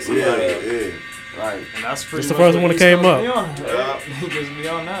assassinate somebody. Yeah, right. And that's pretty It's the much first what one that East came Coast up. be on. Niggas be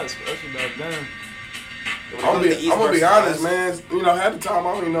on that, especially back then. I'm gonna be honest, man. You know, half the time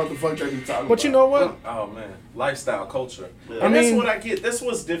I don't even know what the fuck they be talking about. But you know what? Oh man, lifestyle culture. I And that's mean- what I get. That's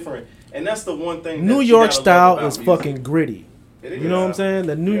what's different, and that's the one thing. New that you York gotta love style about is music. fucking gritty. It is. You know what I'm saying?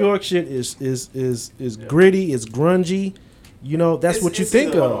 The New York shit is gritty, it's grungy. You know, that's what you It's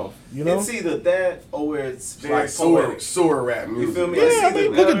think either- of. You know? it's either that or it's It's very like sewer poetic. rap music. You feel me? Yeah, It's I either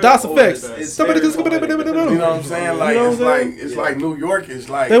mean, look at that DOS or Effects. it's Somebody very just- somebody- poetic. You know what I'm saying? Like You know what it's I'm like saying? it's like New York is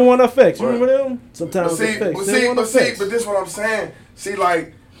like. They want effects. You But- remember them? But Sometimes see, effects. but They see, want but see, effects. but this what I'm saying. See,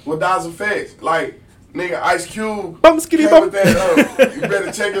 like with Daz Effects, like nigga Ice Cube. Bum, skitty, came bum. with that, you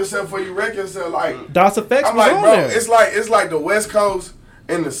better check yourself before you wreck yourself. Like DOS Effects I'm was like, on bro, there. it's like the West Coast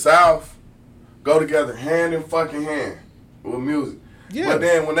and the South go together hand in fucking hand with music. Yeah. But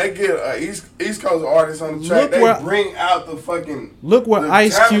then when they get a East Coast artist on the track, Look they where- bring out the fucking Look where the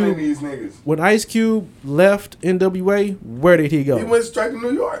Ice talent in Cube. these niggas. When Ice Cube left NWA, where did he go? He went straight to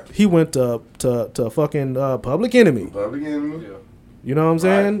New York. He went to fucking Public Enemy. Public Enemy. You know what I'm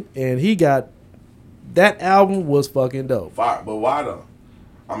saying? And he got that album was fucking dope. Fire. But why though?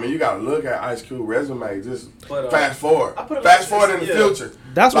 I mean, you gotta look at Ice Cube resume. Just But, fast forward. I put it Fast like forward in this, the yeah. future.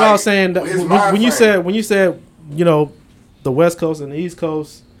 That's what Like, I was saying. That his when mind you frame. said you know the West Coast and the East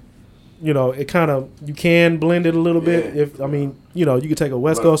Coast, you know it kind of you can blend it a little bit. Yeah. If I mean you know you could take a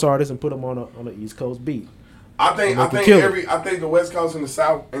West But- Coast artist and put them on a East Coast beat. I think Make it kill it. I think the West Coast and the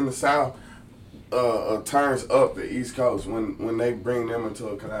South turns up the East Coast when they bring them into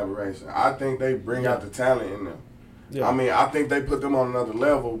a collaboration. I think they bring out the talent in them. Yeah. I mean, I think they put them on another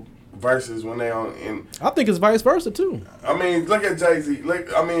level versus when they on in. I think it's vice versa too. I mean, look at Jay-Z.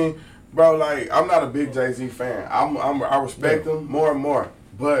 Like, I mean, bro, like I'm not a big Jay-Z fan. I respect him more and more,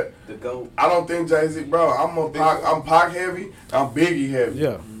 but The GOAT. I don't think Jay-Z, bro. I'm Pac heavy. I'm Biggie heavy.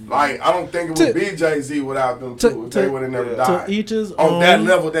 Yeah. Like I don't think it would be Jay-Z without them two. They would have never died. To each his On own. that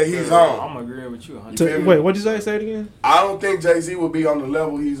level that he's on. I'm agreeing with you. 100%. feel me? Wait, what'd you say? Say it again. I don't think Jay-Z would be on the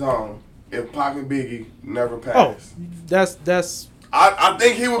level he's on if Pac and Biggie never Oh, passed. that's I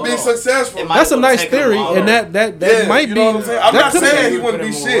think he would be successful. It might- that's a would've nice taken theory, longer. and that Yeah, might you be. know what I'm saying? I'm that not could've saying been- he wouldn't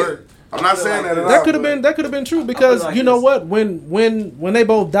be shit. I'm not saying that at all. That could have but- been true because like you know this. what when they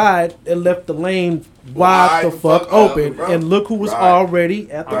both died it left the lane wide the fuck open bro. and look who was Right.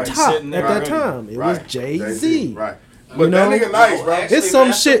 already at the Right. top Sitting at there that already. time. It was Right. Jay-Z. Right. You But that know? nigga nice, bro. Actually, It's some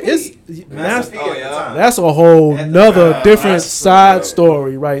Master shit. P. It's Master P at the time. that's a whole At the nother time. different That's- side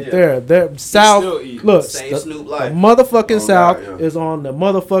story right Yeah. there. That South still eating. look Same the, Snoop the life. motherfucking Oh, South God, yeah. is on the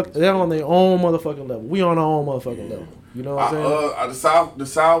motherfuck. They're on their own motherfucking level. We on our own motherfucking level. You know what I'm saying? The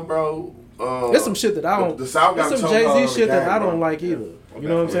South, bro. There's some shit that I don't. The South got There's some chokehold on Jay the Z shit that game, I don't bro. like either. You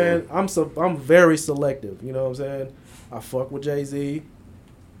know what I'm Yeah. saying? I'm very selective. You know what I'm saying? I fuck with Jay Z,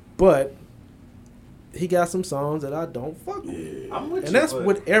 but he got some songs that I don't fuck with, I'm with and you, that's but-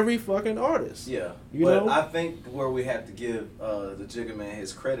 with every fucking artist. Yeah, You but know? I think where we have to give the Jigga Man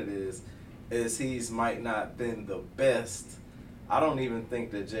his credit is he's might not been the best. I don't even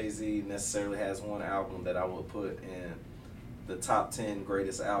think that Jay-Z necessarily has one album that I would put in the top 10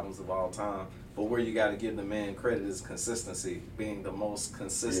 greatest albums of all time. But where you got to give the man credit is consistency, being the most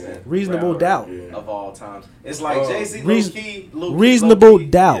consistent Reasonable rapper Doubt. of all time. It's like Jay-Z, Reasonable low-key,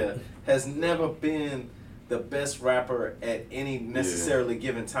 Doubt. has never been the best rapper at any necessarily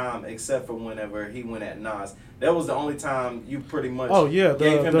given time, except for whenever he went at Nas. That was the only time you pretty much Oh, yeah,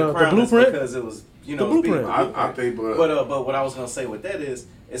 gave him the the crown Blueprint? because it was The it was being Blueprint. I think, but but what I was gonna say with that is,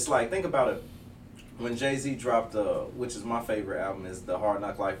 it's like, think about it. When Jay-Z dropped, which is my favorite album, is the Hard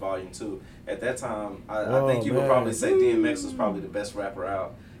Knock Life Volume 2. At that time, I think you would man. probably say DMX was probably the best rapper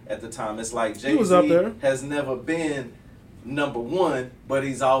out at the time. It's like He was up there. Jay-Z has never been number one, but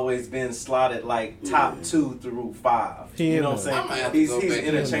he's always been slotted like top 2 through 5. He You in know what there. I'm I'ma have saying? to He's go back and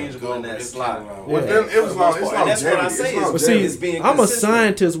interchangeable go in over that this slot. catalog. Well, then it was long. It's And that's what I longevity. say It's is- But see, It's being I'm a consistent.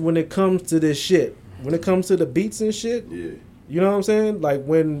 scientist when it comes to this shit. When it comes to the beats and shit, Yeah. you know what I'm saying? Like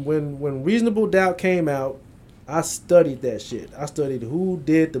when Reasonable Doubt came out, I studied that shit. I studied who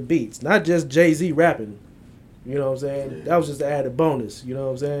did the beats, not just Jay-Z rapping. You know what I'm saying? Yeah. That was just an added bonus. You know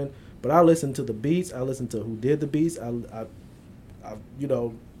what I'm saying? But I listened to the beats. I listened to who did the beats. I you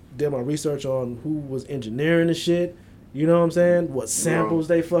know, did my research on who was engineering the shit. You know what I'm saying? What samples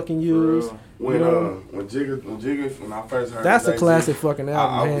they fucking use. real. When You know? when Jigga when I first heard That's a Jay-Z, classic fucking I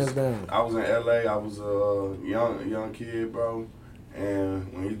album, was- hands down. I was in LA. I was a young kid, bro.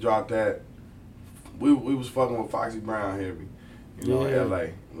 And when he dropped that, we was fucking with Foxy Brown heavy. You know, Yeah. in LA.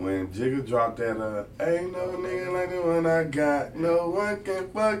 When Jigga dropped that, ain't no nigga like the one I got. No one can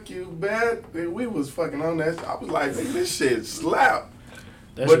fuck you bad. We was fucking on that. I was like, nigga, this shit slap.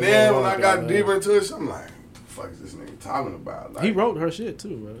 That But shit then go when hard, I got man. deeper into it, I'm like, what the fuck is this nigga talking about? Like, He wrote her shit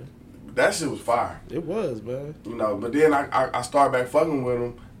too, brother. that shit was fire. It was, man. You know, but then I started back fucking with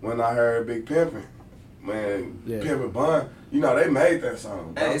him when I heard Big Pimpin'. Man, Yeah. Pimpin' Bun, you know, they made that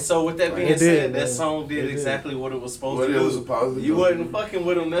song. Bro. Hey, so with that being It said, did, that man. song did It exactly what it was supposed What to it do. was supposed to You do. wasn't fucking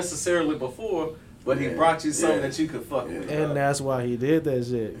with him necessarily before, but he Yeah. brought you something Yeah. that you could fuck with. And that's why he did that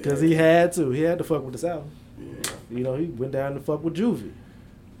shit. Because he had to. He had to fuck with the South. Yeah. You know, he went down to fuck with Juvie.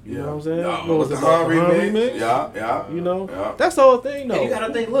 You know what I'm saying? Yeah, What was the Hun remix? Yeah. You know? Yeah. That's the whole thing, though. And you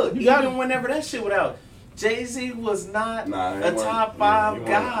gotta think, look, You even gotta- whenever that shit went out, Jay-Z was not Nah, he a wasn't- top he five wasn't-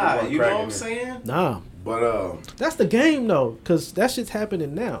 guy. he wasn't You know what cracking I'm it. saying? Nah. But That's the game, though. Because that shit's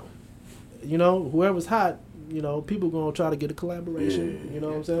happening now. You know, whoever's hot, you know, people going to try to get a collaboration. yeah, You know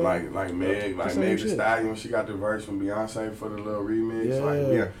what I'm saying? like Meg, The like same Meg Thee shit. Stallion, she got the verse from Beyonce for the little remix. Yeah.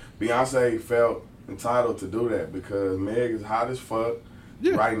 Like Beyonce felt entitled to do that because Meg is hot as fuck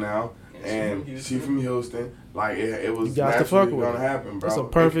Yeah. right now, And and she she from Houston. Like it was You got to naturally fuck with gonna her. happen, bro. It's a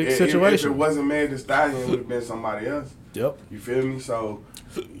perfect If situation. it wasn't Meg Thee Stallion, it would have been somebody else. Yep. You feel me? So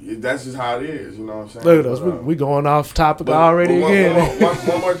that's just how it is. You know what I'm saying? Look at us. But, We going off topic but- already but again.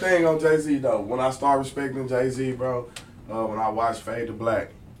 One more thing on Jay-Z though. When I start respecting Jay-Z, bro, when I watched Fade to Black,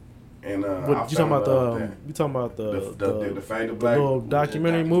 and I What, you fell talking about in love with that. you talking about the Fade to Black little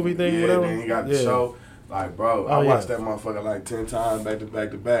documentary movie thing, yeah, whatever? then he got the Yeah. show. Like, bro, Oh, I yeah. watched that motherfucker like 10 times back to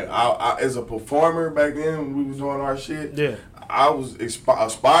back to back. I as a performer back then when we was doing our shit, Yeah. I was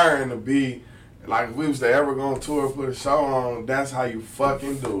aspiring to be like if we was to ever go on tour, put a show on. That's how you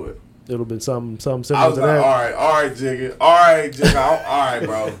fucking do it. It'll be something I similar was to like, that. all right, Jigga, all right,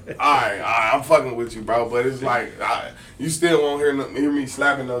 bro, all right, I'm fucking with you, bro. But it's like you still won't hear me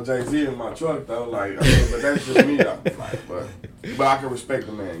slapping no Jay-Z in my truck though. Like, I mean, but that's just me though. Like, but I can respect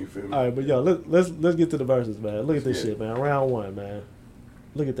the man. You feel me? All right, but yo, let's get to the verses, man. Look at this Yeah. shit, man. Round one, man.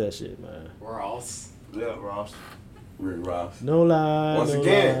 Look at that shit, man. Ross. Yeah, Ross. Rick Ross. No lie. Once no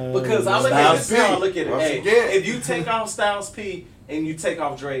again, lie. Because I look at Styles this now, I P. look at it. Once Hey, again. if you take off Styles P and you take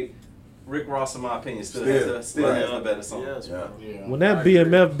off Drake, Rick Ross, in my opinion, still has Right. the better song. Yes, Yeah. Yeah. When that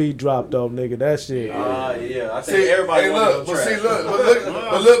BMF beat dropped off, nigga, that shit. Yeah, I think See, everybody hey, wanted look, to but track. see, look,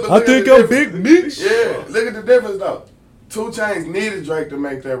 but look I at think the I'm difference. Big Meech. Yeah, look at the difference though. 2 Chainz needed Drake to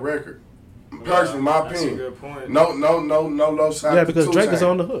make that record. Personally, my That's a opinion. good point. No low side. Yeah, to because 2 Drake is Chainz.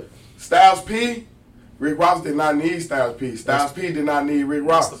 on the hook. Styles P, Rick Ross did not need Styles P. Styles P did not need Rick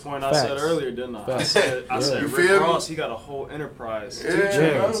That's Ross. the point I said Facts. earlier, didn't I? Facts. I said You Rick feel me? Ross, he got a whole enterprise. Yeah, 2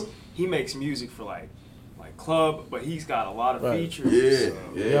 Chainz, bro. he makes music for like club, but he's got a lot of Right. features. Yeah, so-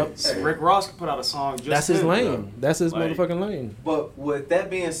 yeah. Yep. Hey, Rick Ross could put out a song just That's his him. lane. That's his Like- motherfucking lane. But with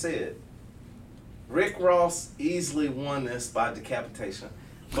that being said, Rick Ross easily won this by decapitation.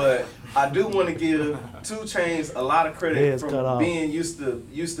 But I do want to give 2 Chainz a lot of credit Heads cut off. from being used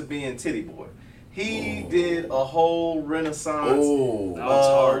to being Titty Boy. He did a whole renaissance. Oh, That was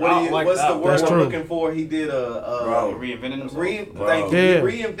hard. I don't like what's that. the word That's I'm true. looking for? He did Bro. Reinvented himself. thank you. Yeah.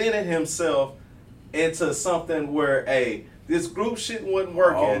 He reinvented himself into something where, hey, this group shit wasn't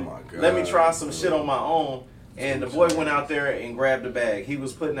working. Oh my God. Let me try some shit on my own. And the boy went out there and grabbed the bag. He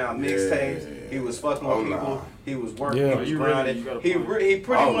was putting out mixtapes. Yeah. He was fucking with Oh, people. nah. He was working. Yeah. He was You really- grinding. you got a He point. he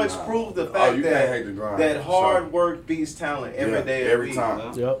pretty Oh, much nah. proved the Oh, fact you can't hate the grind, that for hard sure. work beats talent every Yeah, day. of the every week.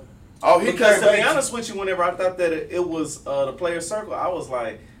 time. Yep. Oh, he Because came to be back. honest with you, whenever I thought that it was the player circle, I was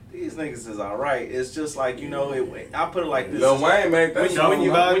like, these niggas is alright. It's just like, you know, I put it like this. Lil Wayne made that shit.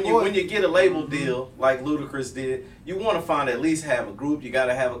 When you get a label deal like Ludacris did, you want to find at least have a group. You got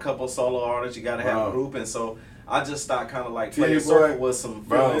to have a couple solo artists. You got to have a Bro. group, and so I just thought kind of like Titty Player Boy, Circle was some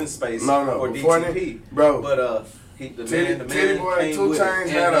bro. fill-in space No, for before DTP. that, bro. But the Titty man Boy, came 2 with it. Chainz And,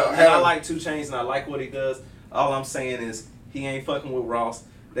 had and a- I like 2 Chainz and I like what he does. All I'm saying is he ain't fucking with Ross.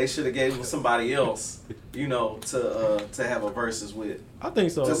 They should have gave him somebody else, you know, to have a versus with. I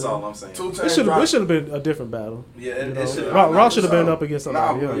think so. That's man. all I'm saying. 2 It Chainz should dropped- have been a different battle. Yeah, You it know? should Ross should have for been sure. up against Nah,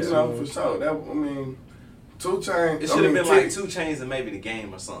 somebody but, else. you know, you know. for sure. That, I mean, 2 Chainz. It should have been like 2 Chainz and maybe the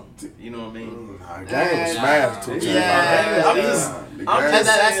game or something. You know what I mean? Nah, the game was smashed. 2 Chainz. Yeah. I'm just- The I'm game- just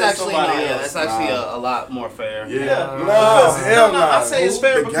That's saying actually somebody yeah, else. that's actually a lot more fair. Yeah. Yeah. No, hell no. I say it's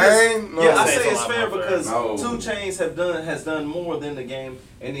fair The because game? No. yeah, I Say say it's a it's lot fair more fair. because No. 2 Chainz has done more than the game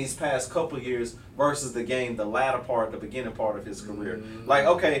in these past couple years versus the game, the latter part, the beginning part of his career. Like,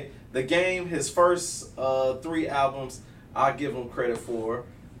 okay, the game, his first 3 albums, I give him credit for.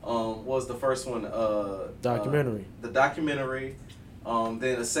 Was the first one Documentary. the documentary. Then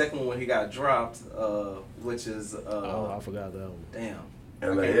the second one he got dropped, which is Oh, I forgot that one. damn.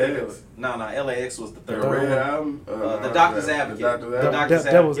 LAX. No, LAX was the The third Red one. album. The Doctor's Advocate. The Doctor's The Advocate. Doctor's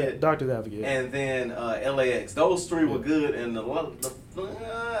That was Advocate. Doctor's Advocate. And then LAX. Those 3 were good, and after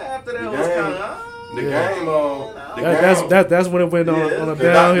that The was game. kind of The game on. That's when it went on a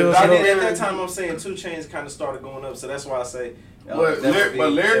downhill And slope. then at that time, I'm saying 2 Chainz kind of started going up, so that's why I say. But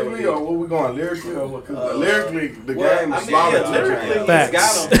lyrically, or what we going lyrically, or what? Because lyrically, the game is slaughtered. Lyrically, he's Facts.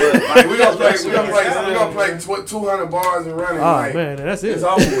 got him. Like we gonna play 200 bars and running. Oh like, man, that's it. It's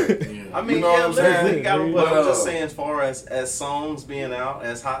over with. I mean, You know what I'm saying? lyrically, he got him. But But, I'm just saying, as far as songs being out,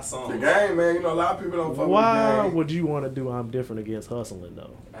 as hot songs. The game, man. You know, a lot of people don't fuck Why with the game. would you want to do I'm Different against Hustling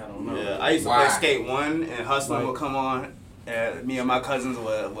though? I don't know. Yeah, I used to Why? play Skate 1 and Hustling Like- would come on. And me and my cousins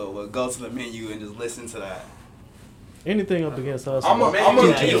would go to the menu and just listen to that. Anything up against Hustling? I'm a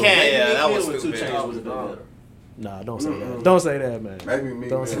Yeah, you can't. Yeah, that was Maybe 2 stupid. Chainz was better. Nah, don't say that. Don't say that, man. Maybe Meek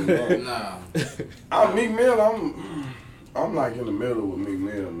Don't Mill. say Man. Nah. I'm Meek Mill. I'm like in the middle with Meek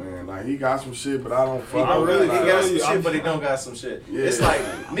Mill, man. Like he got some shit, but I don't fuck I with really, it. he Like, got some shit, but he don't got some shit. Yeah. It's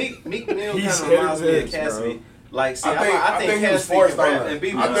like Meek Mill kind He's of reminds me of hit or miss, Cassidy. bro. Like, see, I think he was Cassidy forced can on rap, that. and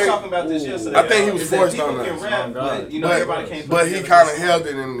B, we I was think- talking about this yesterday. I think he was is that forced people on can that. rap, but you know everybody can't. But put he together kind of the held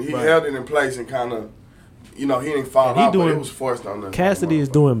same. it in. He Right. held it in place and kind of, you know, he didn't fall And he out. But doing- it was forced on that. Cassidy is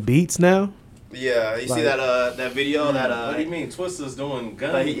doing beats now. Yeah, you see Like- that video that What do you mean? Twista's doing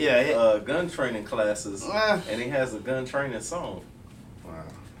gun, Like, yeah, gun training classes, and he has a gun training song.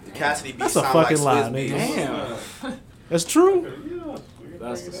 Cassidy beats That's a sound fucking like lie, Swizz beats. Damn. That's true.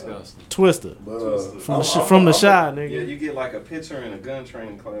 That's disgusting. Twister But, from the shy, Yeah, nigga. you get like a picture in a gun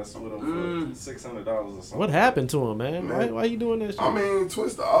training class with him for $600 or something. What happened to him, man? Man. Why you doing that shit? I mean,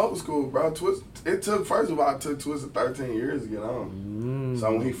 Twista old school, bro. It took, first of all, it took Twista 13 years to get on.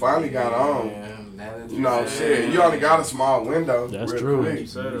 So when he finally got on, you know, shit, you only got a small window. That's real true. quick, You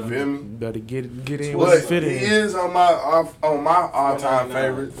said you it. feel me? You better get in where you But fit he in. is on my all-time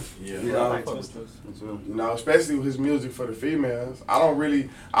favorite. Yeah. You I know, like Twista. you know, especially with his music for the females. I don't really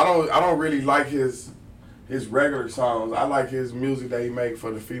like his regular songs. I like his music that he make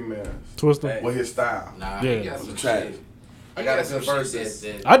for the females Twister. with his style. Nah, Yeah. he got some Trash. shit. I got some some shit verses.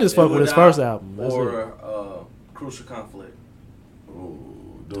 that- I just fuck with Would his Die first album. That's it. or Crucial Conflict. Ooh,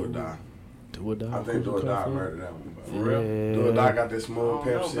 Do or Die. Do or Die. I think Do or Die Conflict. murdered that one. Yeah. Do or Die got this I smooth don't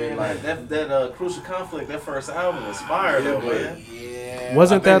pimp know, shit. man. Like, That Crucial Conflict, that first album was fire, Yeah, though, but- man. Yeah.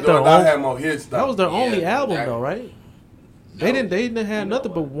 Wasn't I think that Do the or Die only? had more hits though. That was their only Yeah, album that- though, right? No. They didn't have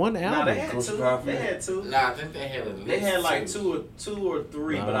nothing but one Nah, album. they had Crucial two. Conflict. They had two. Nah, I think they had at least They had like two or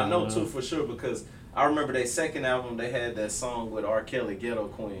three, but I know Nah. two for sure because I remember their second album. They had that song with R. Kelly, Ghetto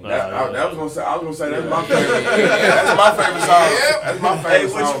Queen. I was gonna say that's my favorite. That's my favorite song. That's my Hey,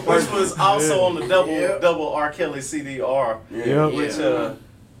 favorite song. which was also on the Yeah. double R. Kelly CDR, Yeah. Yep. which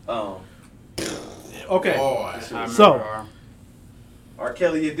Okay. Boy. So R.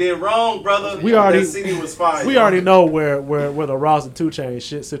 Kelly, you did wrong, brother. We already- that CD was fire. we already know where the Ross and 2 Chainz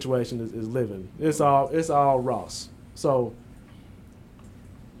shit situation is living. It's all Ross. So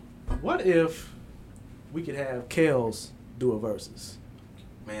what if we could have Kels do a versus?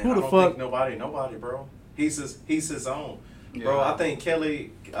 Man, Who I the don't fuck- think nobody, bro. He's his own. Bro, Yeah. I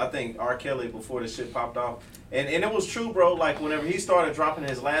think R. Kelly before this shit popped off. And it was true, bro. Like whenever he started dropping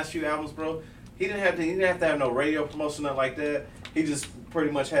his last few albums, bro, he didn't have to have no radio promotion, nothing like that. He just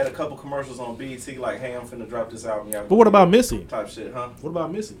pretty much had a couple commercials on BET like, hey, I'm finna drop this album. Y'all But what about Missy? type shit, huh? What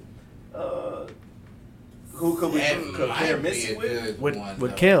about Missy? Who could we That compare might Missy be a with? good With one,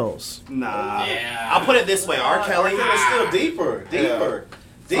 with though. Kels? Nah. Yeah. I'll put it this way. R. Kelly. Kelly's still deeper. He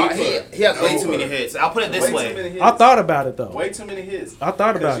has way too many hits. I'll put it this Way too way. many hits. I thought about it though. Way too many hits. I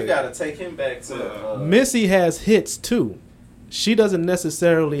thought Because about you it. got to take him back to Missy has hits too. She doesn't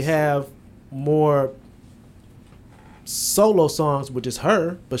necessarily have more solo songs, which is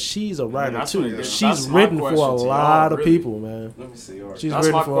her, but she's a writer that's what too. it is. She's That's my written for a question to lot y'all, of really. people, man. Let me see. R. She's That's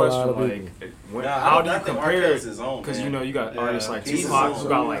written my for a lot of question. people. Like, Nah, how do I you think R. compare Kelly's it? his own, Because man. you know you got Yeah, artists like he's his Tupac own. who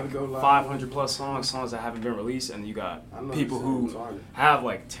got like We gotta go live. 500 plus songs that haven't been released, and you got I know people this who song's hard. have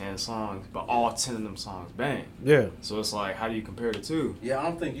like 10 songs, but all 10 of them songs bang. Yeah. So it's like, how do you compare the two? Yeah, I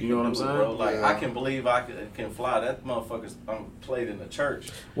don't think you You know can what do I'm it, saying? bro. Like, Yeah. I can believe I can fly. That motherfucker's played in the church.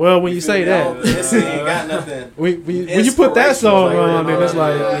 Well, when you feel say me? that, Missy ain't got nothing. when you put that song on, then it's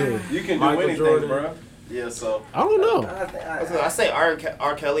like, yeah. You can do Michael anything, Jordan. bro. Yeah, so. I don't know. I say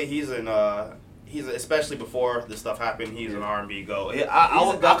R. Kelly. He's especially before this stuff happened. He's an R&B go.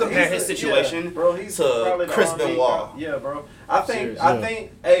 I'll compare his situation bro, he's to probably the Chris R&B Benoit. guy. Yeah, bro. I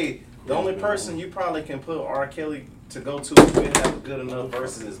think, hey, the only person you probably can put R. Kelly to go to if we have a good enough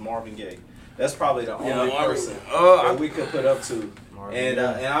versus is Marvin Gaye. That's probably the only person that we could put up to. And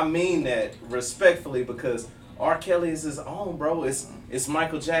I mean that respectfully because R. Kelly is his own, bro. It's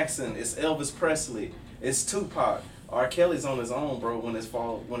Michael Jackson. It's Elvis Presley. It's Tupac. R. Kelly's on his own, bro. When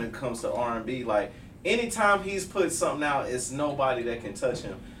it comes to R&B, like anytime he's put something out, it's nobody that can touch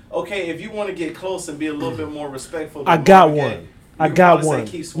him. okay, if you want to get close and be a little bit more respectful. I got one. I got one.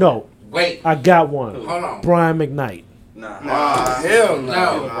 No. Wait. I got one. Hold on. Brian McKnight. Nah. Hell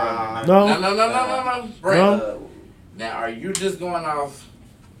no. No. Brent. No? Now, are you just going off?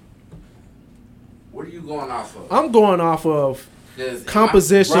 What are you going off of? I'm going off of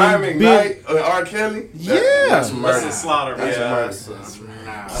composition. Brian McKnight, R. Kelly? That's murder. That's a slaughter. That's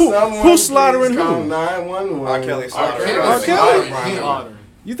Who's slaughtering who? 911. R. Kelly slaughtering. R. Kelly?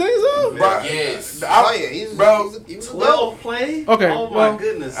 You think so? Yes. Bro. 12 play? Okay. Oh my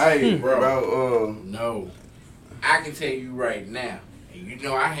goodness. Hey, bro. No. I can tell you right now, and you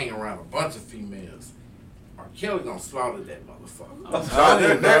know I hang around a bunch of females. R. Kelly gonna slaughter that motherfucker.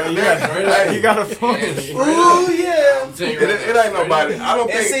 You got a phone. Ooh, yeah. It ain't nobody. I don't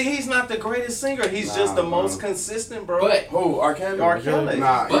And think. see, he's not the greatest singer. He's just the most consistent, bro. But Who? R. Kelly? R. Kelly.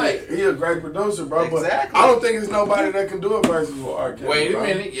 Nah, But- he a great producer, bro. Exactly. But I don't think there's nobody that can do a versus with R. Kelly. wait a bro.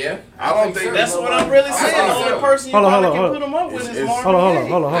 minute, yeah. I don't think That's there's what nobody. I'm really I saying. think The only so. person you Hold on, probably hold can on. put him up with is It's- Marvin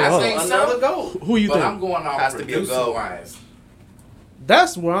Hold on. Gaye. I think Another so. goat. Who you But think? I'm going off Has to be a producer goat. wise.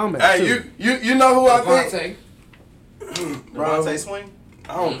 That's where I'm at. Hey, too. you know who I think? Devontae. Bro, Devontae Swing?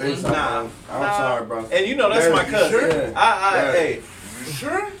 I don't think so. Nah. Bro. I'm sorry, bro. And you know that's my You cousin. sure? Hey. You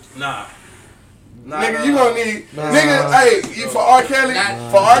sure? Nah. Nigga, you gonna need nigga. Hey, for R. Kelly,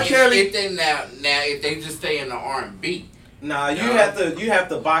 for R. Kelly. If they now if they just stay in the R&B. Nah, you have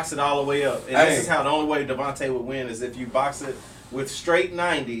to box it all the way up. And Hey. this is how the only way Devontae would win is if you box it with straight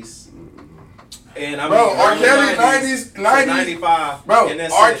 90s. And I mean, Bro, R. early Kelly, 90s, 95. Bro, Bro, and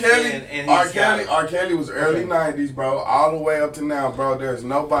that's R. it. Kelly, And R. Kelly was early 90s, bro, all the way up to now, bro. There's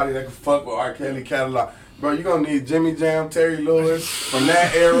nobody that can fuck with R. Kelly catalog. Bro, you gonna need Jimmy Jam, Terry Lewis from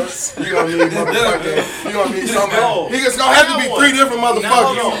that era. You gonna need motherfucking. You gonna need something. He just gonna have to be three different motherfuckers.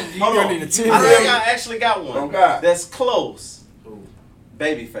 Hold on. I think I actually got one. Oh, God. That's close.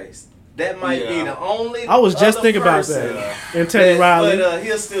 Babyface. That might be the only. I was just other thinking about person that. And Teddy Riley. But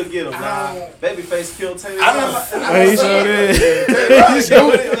he'll still get him. Nah, Babyface killed Teddy I Riley. Hey, he sure did.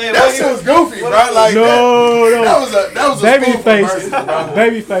 That shit was goofy, bro. Like No. that was a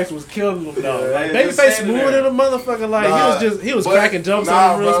Babyface was killing him though. Like, Hey, just Babyface standing smooth there. in a motherfucker. Like he was but- cracking jumps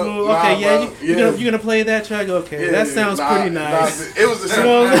nah, on him real bro. smooth. Nah, Okay, yeah, bro. you gonna play that track? Okay, that sounds pretty nice. It was the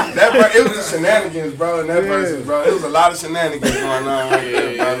it was the shenanigans, bro. In that versus, bro, it was a lot of shenanigans going on right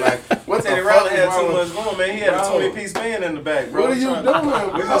there, bro. Like what Teddy the Riley fuck had is too wrong much with- going, man. He had a Bro. 20-piece band in the back, bro. What are you doing,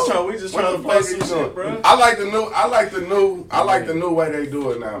 bro? We just trying to play some shit, bro. I like the new way they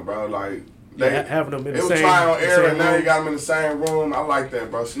do it now, bro. Like they having them in the it was same. try on the air, same and now room. you got them in the same room. I like that,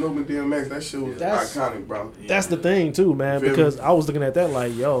 bro. Snoop and DMX, that shit was That's- iconic, bro. That's the thing too, man. Feel me? Because I was looking at that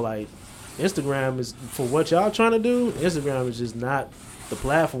like, yo, like Instagram is for what y'all trying to do. Instagram is just not the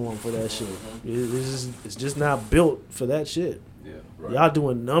platform for that shit. It's just not built for that shit. Yeah, right. Y'all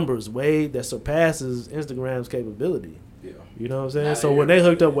doing numbers way that surpasses Instagram's capability. Yeah. You know what I'm saying? Now So when they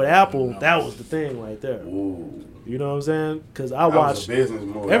hooked up with Apple, that was the thing right there. Ooh. You know what I'm saying? Because I That was watched a business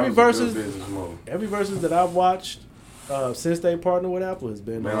move. every That was a good versus- business move. every versus that I've watched since they partnered with Apple has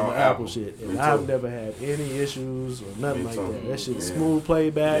been Man, on on the Apple Apple. shit, Me and too. I've never had any issues or nothing Me like too. that. That shit is Yeah. smooth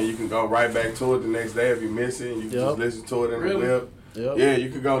playback. And you can go right back to it the next day if you miss it. You can Yep. just listen to it in Really? the whip. Yep. Yeah, you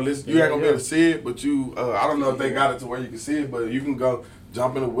could go listen. You Yeah, ain't gonna be yeah. able to see it, but you, I don't know if they got it to where you can see it, but you can go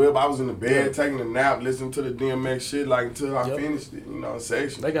jump in the whip. I was in the bed taking a nap, listening to the DMX shit like until I Yep. finished it,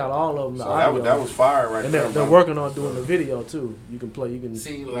 section. They got all of them. The So audio. that was fire right and there. they're bro. working on doing the video too. You can play. You can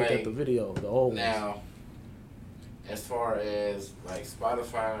See, look like, at the video, the old ones. Now, as far as like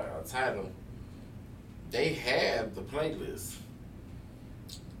Spotify or Tidal, they have the playlist.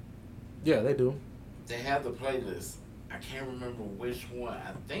 Yeah, they do. They have the playlist. I can't remember which one.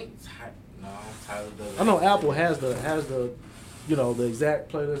 I think Tidal does. I know Apple has the, the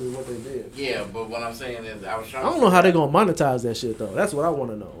exact playlist of what they did. Yeah, but what I'm saying is, I was trying. I don't know how they're gonna monetize that shit though. That's what I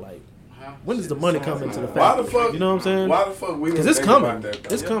want to know. Like, Huh? when does the money come into the Why the factory? fuck? You know what I'm saying? Why the fuck we Because didn't it's think coming. about that,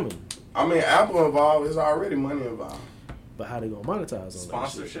 bro? It's coming. I mean, Apple involved. There's already money involved. But how they gonna monetize on that shit?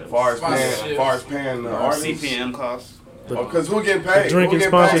 Sponsorship. As far as paying the artists. CPM costs. Because who getting paid? drinking Who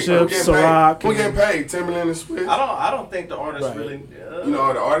getting paid? sponsorships, Who getting Ciroc, paid? Who getting paid? Timberland and Swift. I don't think the artists Right. really. You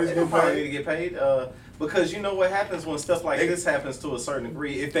know, the artists they get probably paid. need to get paid. Because you know what happens when stuff like this happens to a certain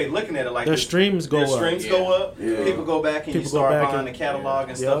degree. If they looking at it like Their this, streams go their up. streams Yeah. go up. Yeah. People go back and you People go start back buying and- the catalog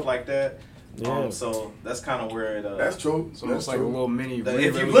and Yep. stuff like that. Yeah. So that's kind of where it. That's true. So That's it's like a true. little mini. If you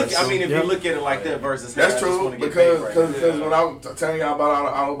re-release. look, I mean, if Yep. you look at it like that versus That's hey, I just true wanna get paid because right now. when I was telling y'all about all the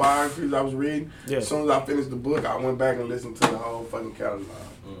autobiographies I was reading, Yeah. as soon as I finished the book, I went back and listened to the whole fucking catalog.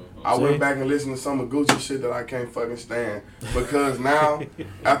 I See? went back and listened to some of Gucci shit that I can't fucking stand because now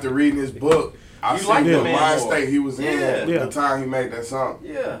after reading his book, I You see like the the man mind more. state he was in Yeah. at Yeah. the time he made that song.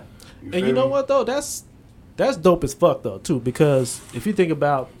 Yeah. And feel you know me? what though? That's dope as fuck though too. Because if you think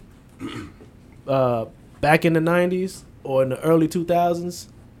about back in the '90s or in the early 2000s,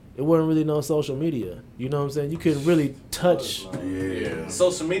 it wasn't really no social media. You know what I'm saying? You couldn't really touch. Yeah.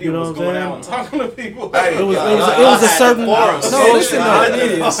 Social media You know was what I'm going saying? out and talking to people. Hey, It was a certain. No, listen though.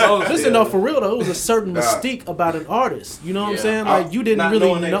 Yeah. Listen though, for real though, it was a certain Nah. mystique about an artist. You know what I'm Yeah. saying? Like you didn't Not really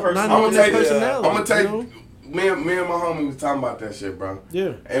knowing their know, not personality. knowing their I'm personality. gonna take you know? me and my homie was talking about that shit, bro.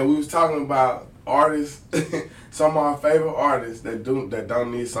 Yeah. And we was talking about artists, some of our favorite artists that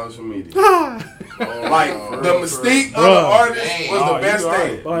don't need social media. Like the mystique of the Bruh. artist Dang. was Oh, the best you right.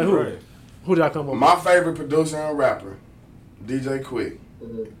 thing. All right, who? Right. Who did I come up My favorite producer and rapper, DJ Quick.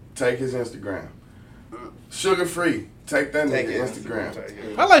 Mm-hmm. Take his Instagram. Sugar Free. Take that Take nigga it. Instagram.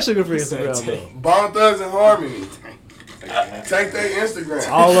 with? I like Sugar Free Instagram though. Bone Thugs and Harmony. Take their Instagram.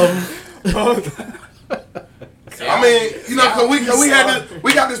 All of them. I mean, you know, cause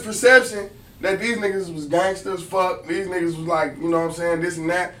we got this perception that these niggas was gangsters, fuck. These niggas was like, you know what I'm saying, this and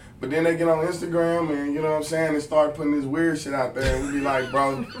that. But then they get on Instagram and, you know what I'm saying, and start putting this weird shit out there. And we be like,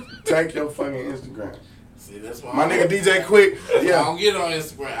 bro, take your fucking Instagram. See, that's why My nigga DJ Quick, I yeah. don't get on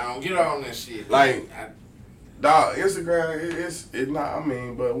Instagram. I don't get on that shit. Like, dog, Instagram, it's not, I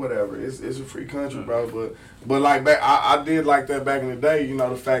mean, but whatever. It's a free country, bro. But like, back, I did like that back in the day, you know,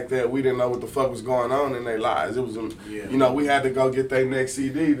 the fact that we didn't know what the fuck was going on in their lives. It was, you know, we had to go get their next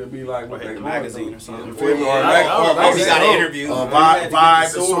CD to be like, what Or they hit the going magazine through. or something. You feel me? Or Oh, you got an interview. Vibe, the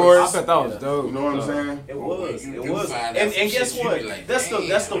source. I bet that was dope. You know what I'm saying? It was. You It do was. find out And some guess shit, you what? be like, That's the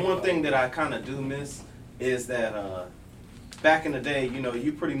damn. one thing that I kind of do miss is that back in the day, you know,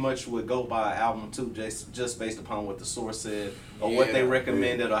 you pretty much would go by album too, just based upon what the source said or what they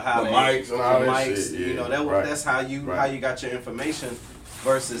recommended or how The they mics and all the that mics. shit, You know, yeah, right. that's how you Right. got your information.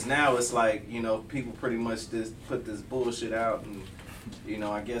 Versus now, it's like, you know, people pretty much just put this bullshit out, and you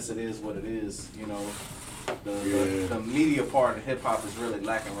know, I guess it is what it is. You know, the media part of hip hop is really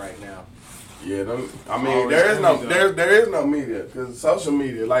lacking right now. Yeah, I mean, there is no media because social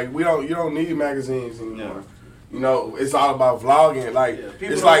media, like you don't need magazines anymore. You know, it's all about vlogging. Like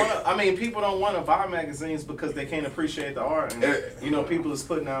People it's don't like wanna, people don't want to buy magazines because they can't appreciate the art. And, you know, people is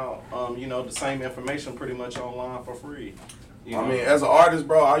putting out, you know, the same information pretty much online for free. You know? I mean, as an artist,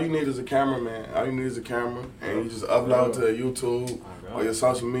 bro, all you need is a cameraman. All you need is a camera, and you just upload to YouTube or your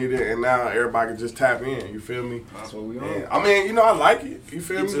social media, and now everybody can just tap in. You feel me? That's what we on. And, I mean, you know, I like it. You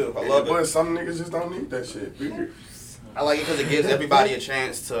feel Me me? too. I love it. But some niggas just don't need that shit. Period. I like it because it gives everybody a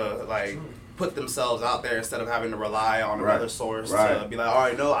chance to like put themselves out there instead of having to rely on another source to be like, all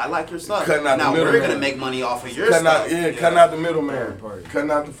right, no, I like your stuff. Cutting out now the we're middleman. gonna make money off of your Cutting stuff. out, cutting out the middleman. Cutting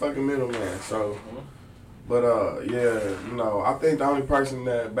out the fucking middleman. So, but yeah, you know, I think the only person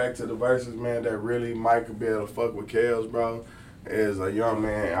that back to the verses, man, that really might could be able to fuck with Kels, bro, is a young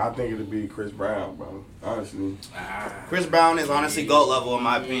man. I think it'd be Chris Brown, bro. Honestly. Chris Brown is honestly GOAT level in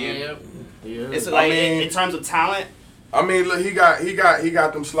my opinion. It's like in terms of talent. I mean, look, he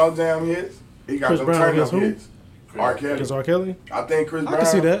got them slow jam hits. He got Chris them Brown turn up against who? hits. R. Kelly. Against R. Kelly? I think Chris Brown. I can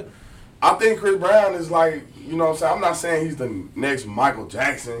see that. I think Chris Brown is like, you know what I'm saying? I'm not saying he's the next Michael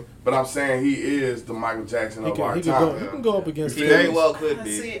Jackson, but I'm saying he is the Michael Jackson of our He time. can go up against He him. very well could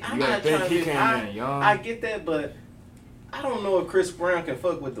be. See, I'm You not think trying he to. came in young? I get that, but I don't know if Chris Brown can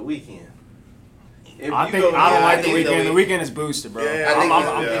fuck with The Weeknd. I don't like The Weeknd. The Weeknd is boosted, bro. Yeah, I'm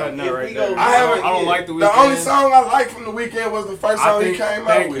yeah. cutting that right there. I don't like The Weeknd. The only song I like from The Weeknd was the first song he came out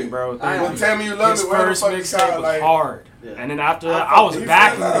Thank with. you, bro. Well, Tell Me You Love His Me. Where the first fuck it mixtape sound was like hard. Yeah. And then after that, I was he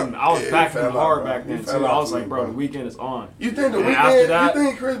backing fell him. out. I was Yeah, he backing him fell out, hard bro. back He then, fell too. I out was too, like, bro, bro. The Weeknd is on. You think The And after Weeknd? that- You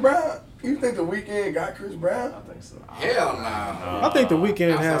think Chris Brown? You think The Weeknd got Chris Brown? I think so. Hell no. I think The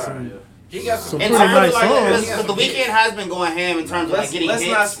Weeknd has sorry. some. He got some Some In pretty terms nice of like, songs. but The Weeknd has been going ham in terms of like getting Let's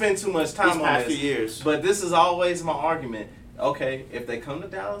hits not spend too much these time on past few this. years. But this is always my argument. Okay, if they come to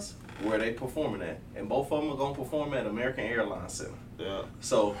Dallas, where they performing at? And both of them are gonna perform at American Airlines Center. Yeah.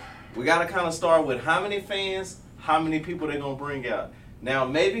 So we gotta kind of start with how many fans, how many people they're gonna bring out. Now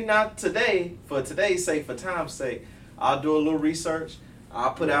maybe not today, for today's sake, for time's sake. I'll do a little research.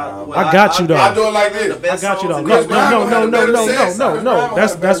 I'll put out. I got you, though. I do it like this. The best I got you though. songs No, in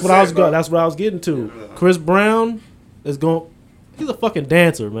the- That's what I was going. That's what I was getting to. Chris Brown is going. He's a fucking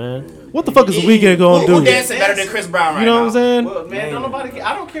dancer, man. What the fuck is The Weeknd going to Who do? dancing better than Chris Brown right You know what I'm now? saying? Well, man, don't nobody.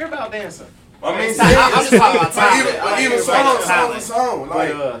 I don't care about dancing. I mean, I'm just talking about talent. but even song.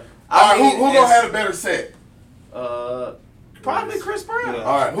 Like, But, all right, who gonna have a better set? Probably Chris Brown.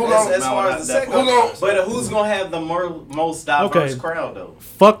 All right, who As far as the set who goes. But who's gonna have the most diverse crowd though?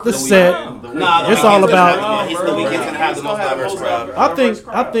 Fuck the set. It's all about. The Weeknd's gonna have the most diverse crowd.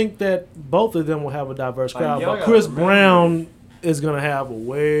 I think that both of them will have a diverse crowd, but Chris Brown is gonna have a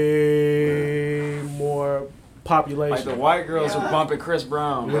way more population. Like the white girls are bumping Chris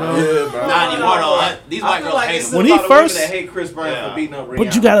Brown. You know? Yeah, bro. Not anymore though. These white girls hate him. When he first, that hate Chris Brown for beating up Rihanna.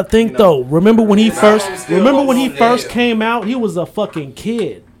 but you gotta think though. Remember when he first came out? He was a fucking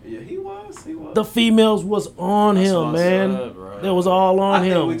kid. Yeah, he was. The females was on him, man. Up, bro. It was all on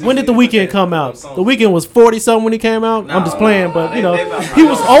him. When did The Weeknd come out? The Weeknd was 40-something when he came out. I'm just playing, but you know, he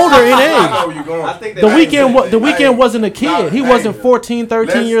was older in age. The Weeknd wasn't a kid. He wasn't 14,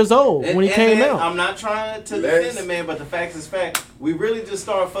 13 years old when he came out. I'm not trying to defend the man, but the fact is fact. We really just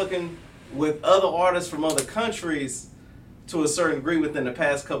started fucking with other artists from other countries to a certain degree within the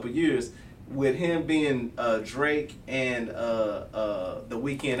past couple of years. With him being Drake and The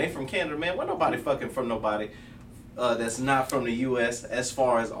Weeknd, they from Canada, man. What nobody fucking from nobody that's not from the U.S. as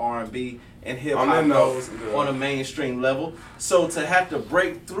far as R&B and hip hop goes on a mainstream level. So to have to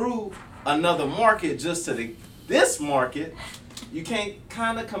break through another market just to this market, you can't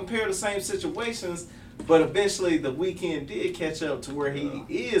kind of compare the same situations. But eventually, The Weeknd did catch up to where he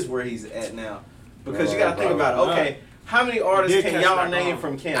is, where he's at now. Because you got to think about it. Okay. How many artists can y'all name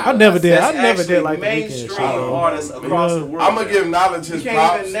from Canada? I never did like mainstream artists across the world. I'm gonna give knowledge his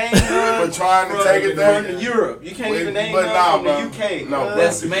props for trying to take it there. From Europe, you can't even name none from the UK. No,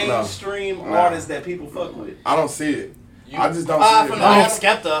 that's mainstream artists that people fuck with. I don't see it. I just don't see it.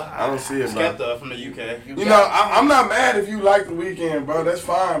 Skepta. I don't see it, bro. Skepta from the UK. You know, I'm not mad if you like The Weeknd, bro. That's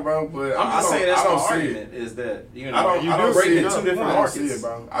fine, bro. But I'm just saying that's my argument is that you know breaking two different markets,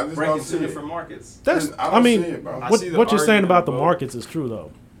 bro. I just breaking don't see two it. different markets. That's. I mean, what you're saying about the markets is true,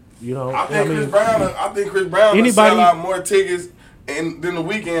 though. You know, I think Chris Brown will sell out more tickets than The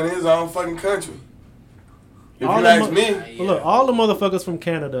Weeknd in his own fucking country. If you ask me, look, all the motherfuckers from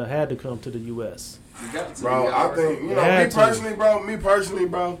Canada had to come to the U.S. Bro, I think, you know, me personally,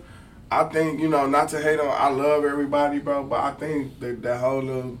 bro, I think, you know, not to hate on, I love everybody, bro, but I think that whole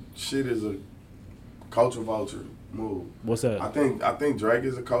little shit is a culture vulture move. What's that? I think Drake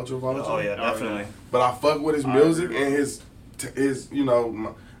is a culture vulture. Oh yeah, definitely. But I fuck with his music and his, you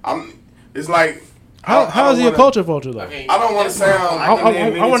know, it's like. How is he a culture vulture though? I don't want to sound.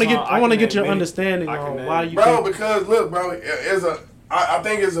 I want to get your understanding on why you. Bro, because look, bro, I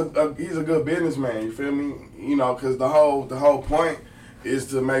think he's a good businessman. You feel me? You know, because the whole point is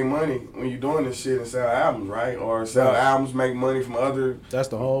to make money when you're doing this shit and sell albums, right? Or sell albums, make money from other. That's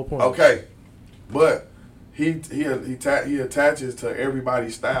the whole point. Okay, but he attaches to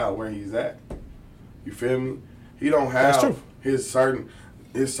everybody's style where he's at. You feel me? He don't have his certain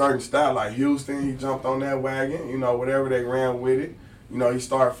style. Like Houston, he jumped on that wagon. You know, whatever they ran with it. You know, he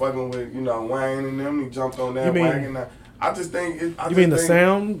started fucking with Wayne and them. He jumped on that wagon. I just think. You mean the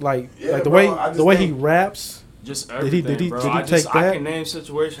sound, like the way he raps? Just everything, did he bro. take that? I can name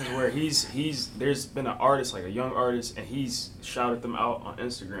situations where there's been an artist, like a young artist, and he's shouted them out on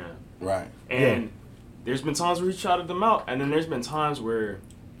Instagram. Right. And there's been times where he shouted them out, and then there's been times where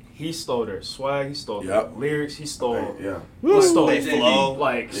he stole their swag, he stole their lyrics, he stole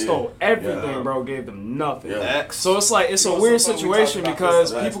stole everything, bro. Gave them nothing. So it's like it's a weird situation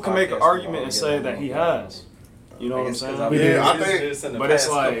because people can make an argument and say that he has. You know what I'm saying? Yeah, I think, but it's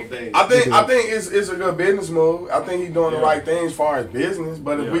like I think it's a good business move. I think he's doing the right thing as far as business.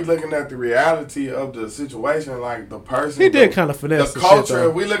 But if we looking at the reality of the situation, like the person, he did kind of finesse the culture.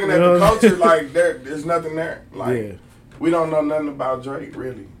 If we looking at the culture, like there's nothing there. Like we don't know nothing about Drake,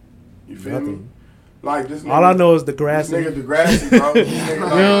 really. You feel me? Like this. All I know is the grassy. This nigga Degrassi, bro. You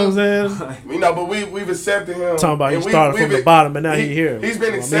know what I'm saying? You know, but we've accepted him. Talking about he started from the bottom, and now he here. He's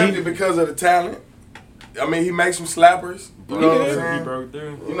been accepted because of the talent. I mean, he makes some slappers. You know what I'm saying? He broke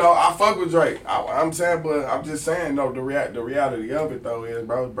through. You know, I fuck with Drake. I'm saying, but I'm just saying, no, the reality of it, though, is,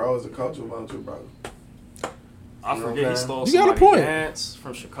 bro is a culture vulture, bro. I forget he stole you got a point. Dance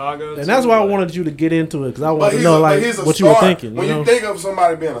from Chicago. And that's why I wanted you to get into it, because I wanted to know, like, what you were thinking. When you think of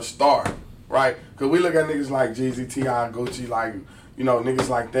somebody being a star, right? Because we look at niggas like Jeezy, T.I., Gucci, like, you know, niggas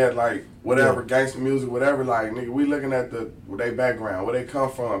like that, like, whatever, gangster music, whatever, like, nigga, we looking at their background, where they come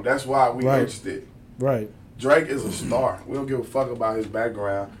from. That's why we interested. Right. Drake is a star. We don't give a fuck about his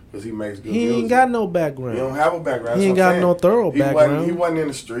background because he makes good music. He ain't got no background. He don't have a background. He ain't got no thorough background. He wasn't in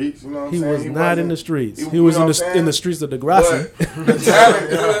the streets. You know what I'm saying? He was not in the streets. He was in the streets of Degrassi.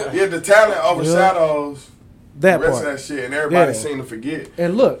 The talent overshadows the rest part. of that shit, and everybody seem to forget.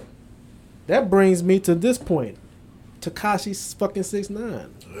 And look, that brings me to this point. Tekashi fucking 6ix9ine.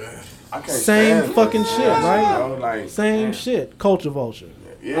 I can't Same stand fucking that. shit, right? Bro, like, Same shit. Culture vulture.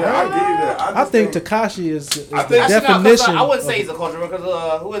 yeah, I get that. I think Tekashi is the I think- definition. I wouldn't of- say he's a culture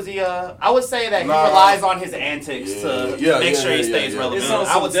because who is he? I would say that he Nah. relies on his antics to make sure he stays It's relevant. on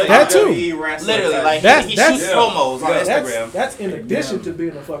I would say That too. Literally, like That's- he that's- shoots promos on Instagram. That's in addition to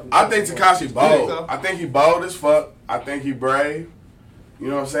being a fucking. I think Tekashi There you bold. go. I think he bold as fuck. I think he brave. You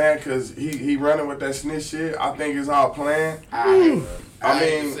know what I'm saying? Because he running with that snitch shit. I think it's all planned. I mean,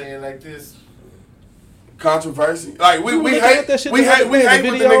 hate to say it like this. Controversy. Like we You hate look at that shit we the hate other day, what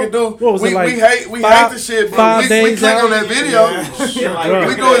the the video? nigga do. What was it, we like hate the shit, but 5 we days click out? on that video. Bruh.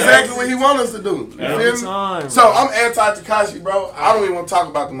 We do exactly what he want us to do. You Every feel me? time, So I'm anti Tekashi, bro. I don't even want to talk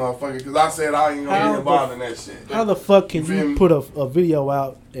about the motherfucker because I said I ain't gonna How get involved in that shit. How the fuck can You feel you me? put a video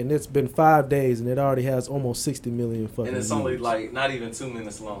out and it's been 5 days and it already has almost 60 million fucking And it's views? only like not even 2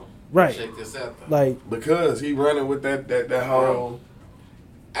 minutes long. right. Check this out, though. Like Because he running with that whole.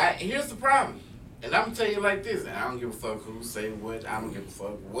 Here's the problem. And I'm gonna tell you like this, and I don't give a fuck who say what, I don't give a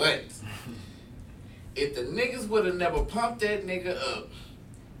fuck what. If the niggas would have never pumped that nigga up,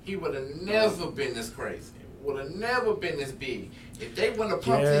 he would have never been this crazy. Would have never been this big. If they wouldn't have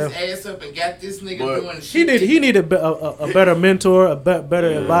pumped his ass up and got this nigga But doing shit. he needed a better mentor, better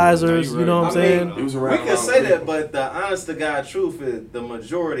advisors. You know what I'm saying? He was We around can long say that, people. but the honest to God truth is the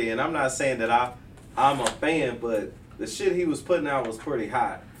majority, and I'm not saying that I'm a fan, but the shit he was putting out was pretty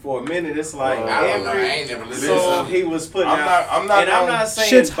hot. For a minute, it's like I don't know. I ain't never listened to song it. he was putting I'm out. not- I'm not and I'm gonna- not saying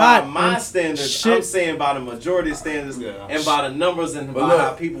Shit's by hot, my and standards. shit- I'm saying by the majority standards and by the numbers and But by look, how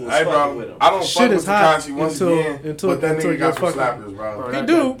people was hey, fucking bro, with him. I don't Shit fuck is with hot Tekashi once until- again, until- but that until nigga you got some fucking- slappers, bro. He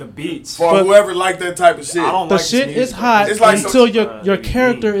do. The beats. For But- whoever like that type of shit. I don't The like shit his is music. hot It's like until some- your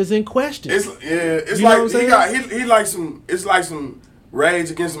character is in question. It's it's You know like what I'm he got he like some. It's like some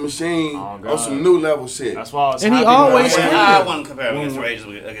Rage Against the Machine Oh, on God. some new level shit. That's why I was And he happy always when I- screaming. I wouldn't compare him against Rage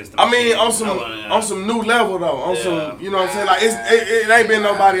against the I mean, Machine. on some I wouldn't, on some new level though. On Yeah. some, you know what I'm saying? Like it ain't been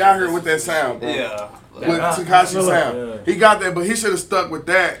nobody out here with that sound, bro. Yeah. With Tekashi Look, sound, yeah. he got that, but he should have stuck with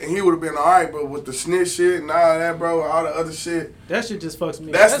that, and he would have been alright. But with the snitch shit and all that, bro, all the other shit, That shit just fucks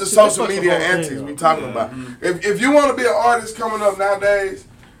me. that's that the shit- that social fucks the media whole thing antics up. we talking about. If you want to be an artist coming up nowadays,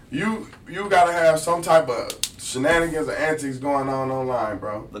 you gotta have some type of shenanigans or antics going on online,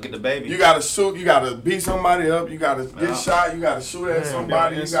 bro. Look at the baby. You gotta shoot, you gotta beat somebody up, you gotta get shot, you gotta shoot at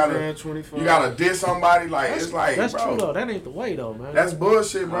somebody, you gotta diss somebody. Like it's like, That's bro, true though. That ain't the way though, man. that's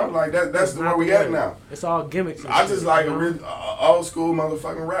bullshit, bro. Like that's not where we the at way. now. It's all gimmicks. and I shit, just like you a know? real, old school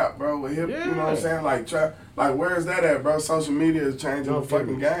motherfucking rap, bro. With hip, you know what I'm Yeah. saying? Like where is that at, bro? Social media is changing No the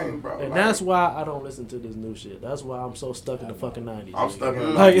fucking gimmicks. game, bro. And Like, that's why I don't listen to this new shit. That's why I'm so stuck in the fucking 90s. I'm nigga. stuck in the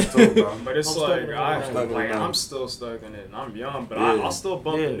Like- 90s too, bro. But it's I'm stuck in like the I'm 90s. still stuck in it, and I'm young, but Yeah. I'll still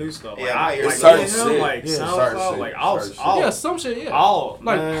bump Yeah. the new stuff. Yeah, Like, I hear like, certain Eminem, shit. like Yeah. SoundCloud, Certain like shit. Yeah, some shit, yeah. I'll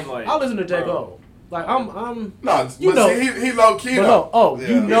like, man, like I listen to J. bro. Cole. Like I'm No, You but know- see, he low key but though. no, Yeah.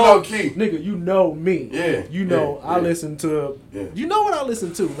 you He know, low key. nigga, you know me. Yeah, You know, yeah, I yeah. listen to, Yeah. you know what I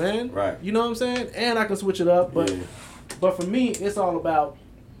listen to, man. Right. You know what I'm saying? And I can switch it up, but Yeah. but for me, it's all about,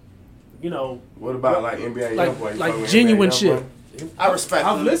 you know, What about like NBA like Youngboy? You fuck like with genuine NBA shit. Youngboy? I respect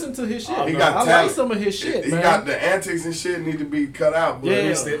I've him. listened to his shit. He man. got I like talent. some of his shit, He man. got the antics and shit need to be cut out. But Yeah,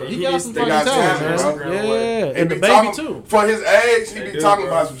 needs to- he he got needs some to- fucking they got talent, talent, man. bro. Yeah, He and be the baby talking- too. For his age, he They be do, talking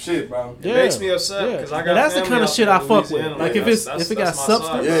bro. about some shit, bro. It makes me upset because I got that's the family kind of out shit in I fuck with. Louisiana. Like if That's- it got that's my substance,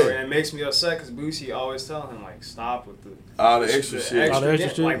 side, Yeah. bro. And it makes me upset because Boosie always telling him like stop with the All the extra shit. All the extra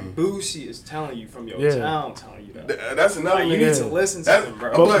shit. shit. Like Boosie is telling you from your Yeah. town, telling you that. That's another Like, you nigga. need to listen to That's- him,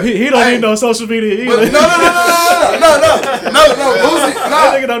 bro. but he don't Hey, need no social media But either. no, Boosie, nah,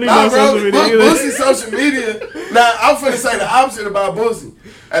 That nigga don't need no bro, social media either. Boosie social media. Now I'm finna say the opposite about Boosie.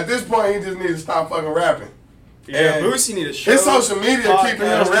 At this point, he just need to stop fucking rapping. Yeah, And Boosie need to show his social media keeping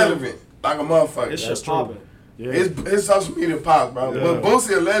him podcast. relevant like a motherfucker. This That's shit true. popping. Yeah. His social media pops, bro. Yeah. But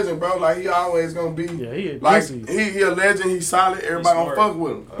Boosie a legend, bro. Like he always gonna be. Yeah, he a like Boosie. he a legend. He's solid. Everybody gonna smart. fuck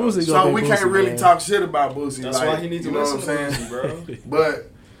with him. Boosie So gonna be we can't Boosie, really man. talk shit about Boosie. That's like, why he needs to you know listen what to I'm saying? Boosie, bro.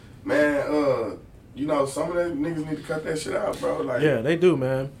 But man, you know, some of them niggas need to cut that shit out, bro. Like, Yeah, they do,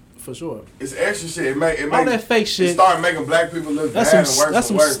 man, for sure. it's extra shit. It make All that fake It shit. start making black people look That's bad some and worse that's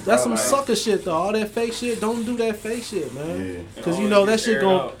some and worse, that's bro. some Like, sucker shit though. All that fake shit. Don't do that fake shit, man. Yeah. Because you Always know that gets shit aired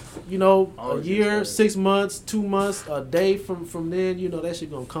gon' out. you know, a Always year, gets 6 months, 2 months, a day from then, you know that shit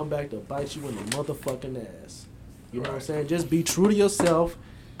gonna come back to bite you in the motherfucking ass. You know what I'm saying? Just be true to yourself.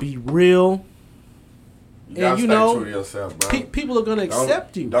 Be real. You gotta And you stay know, true to yourself, bro. People are gonna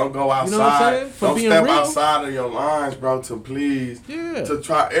accept you. Don't go outside. You know what I'm saying? For don't being step real. outside of your lines, bro. To please, Yeah. to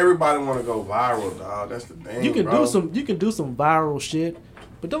try. Everybody want to go viral, dog. That's the thing. You can bro. do some viral shit,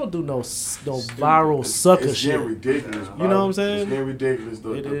 but don't do no viral sucker it's shit. getting ridiculous, bro. You know what I'm saying? It's getting ridiculous.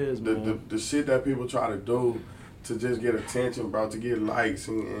 It is, man. The shit that people try to do to just get attention, bro, to get likes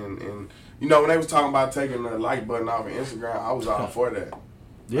and you know, when they was talking about taking the like button off of Instagram, I was all for that.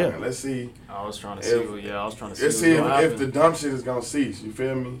 Yeah. Man, let's see. I was trying to see. I was trying to see. Let's see if the dumb shit is gonna cease. You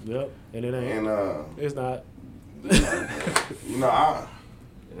feel me? Yep. And it ain't. And it's not. You know,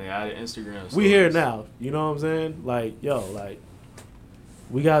 they added Instagram. We here now. You know what I'm saying? Like, yo, like,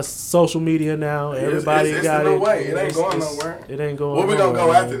 we got social media now. Everybody it's got no it. way. It ain't going nowhere. It ain't going. Where we gonna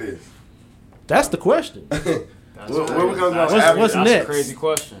go after this? That's the question. Where we gonna go? What's next? That's a crazy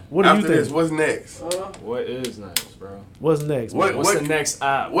question. What do you after think? this, what's next? What is next, bro? What's next? What's the next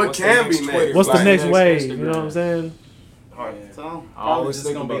app? What can be next? What's the Like next wave? Instagram. You know what I'm saying? So, I always just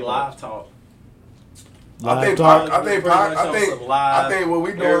think gonna be about live that. talk. I think what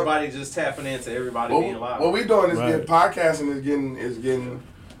we doing. Everybody just tapping into everybody being live. What we doing is getting podcasting is getting.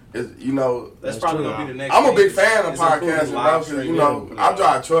 You know, that's probably gonna be the next. I'm a big thing. fan of It's podcasting, improving bro. live Because streaming. you know, I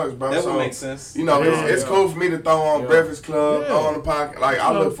drive trucks, bro. That so would make sense. You know, it's cool for me to throw on Breakfast Club, throw on the podcast. Like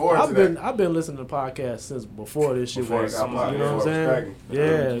I look forward to that. I've been listening to podcasts since before this shit was. You know what I'm before it was saying?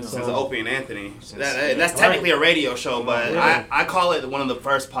 Yeah. Since Opie and Anthony. That's technically a radio show, but I call it one of the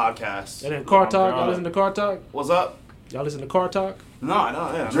first podcasts. And then Car Talk. Y'all listen to Car Talk? What's up? Y'all listen to Car Talk? No, I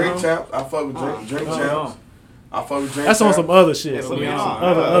don't. Yeah. Drink Champs. I fuck with Drink Champs. I fuck with Drink That's on some other shit. Yeah,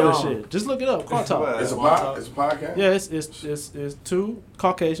 other shit. Just look it up. Car Talk. It's a podcast. Yeah, it's two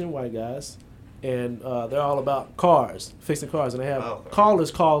Caucasian white guys, and they're all about cars, fixing cars, and they have callers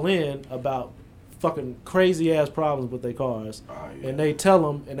call in about fucking crazy ass problems with their cars, and they tell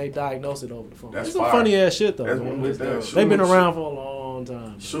them and they diagnose it over the phone. It's some funny ass shit though. They've been around for a long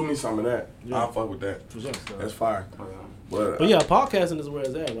time. Shoot me some of that. Yeah. I'll fuck with that. For sure. That's fire. But yeah, podcasting is where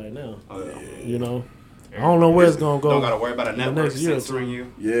it's at right now. You know. I don't know where it's gonna go. Don't gotta worry about a network censoring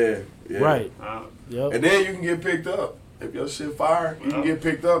you. Yeah. Right. Yep. And then you can get picked up. If your shit fire, you can get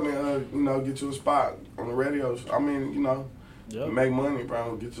picked up and you know, get you a spot on the radio. I mean, you know, make money,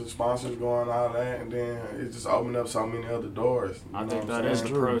 bro. Get your sponsors going, all that, and then it just opened up so many other doors. I think that is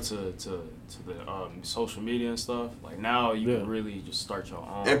the pro to the social media and stuff. Like now, you can really just start your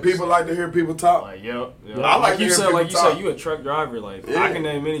own. And people like to hear people talk. Like, yep. I like to hear people talk. Like you said, you a truck driver. Like I can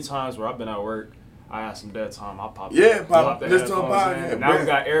name many times where I've been at work. I had some dead time. I popped. Yeah, pop listen to a podcast. Now we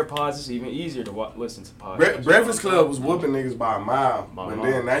got AirPods. It's even easier to listen to podcasts. Breakfast Club was whooping niggas by a mile, but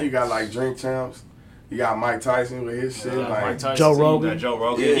then now you got like Drink Champs. You got Mike Tyson with his shit, like Joe Rogan. Joe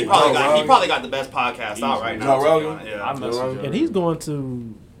Rogan. Yeah, He probably got the best podcast out right now. Joe Rogan. Yeah, I mess with and he's going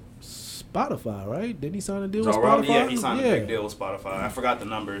to Spotify, right? Didn't he sign a deal with Joe Spotify? Rogan? Yeah, he signed a big deal with Spotify. I forgot the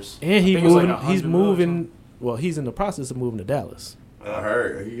numbers. And think it's like he's $100 moving. Well, he's in the process of moving to Dallas. I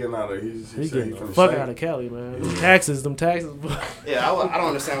heard he getting out of. He getting the finna fuck shake. out of Cali, man. Them taxes. Yeah, I don't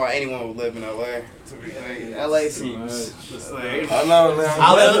understand why anyone would live in LA. LA seems. I know, man.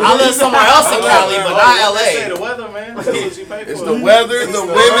 I live somewhere else in Cali, but not Say LA. the weather, man. That's what you pay for. It's the weather, the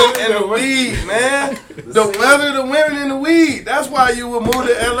women, and the weed, man. The weather, the women, and the weed. That's why you would move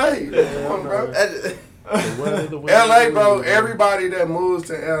to LA. Come on, bro. LA, bro. Everybody that moves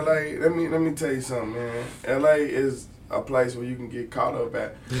to LA, let me tell you something, man. LA is a place where you can get caught up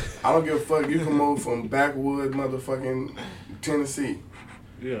at. I don't give a fuck. You can move from backwood motherfucking Tennessee.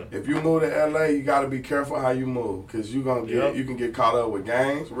 Yeah. If you move to LA, you gotta be careful how you move, cause you can get caught up with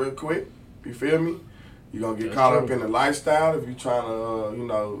gangs real quick. You feel me? You're gonna get caught up in the lifestyle if you trying to,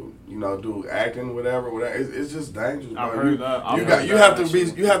 you know, do acting, whatever. It's just dangerous, bro. I've heard that. You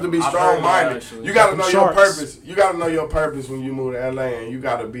have to be strong minded. You gotta know your purpose. You gotta know your purpose when you move to LA, and you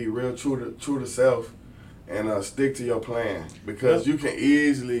gotta be real true to self, and stick to your plan, because you can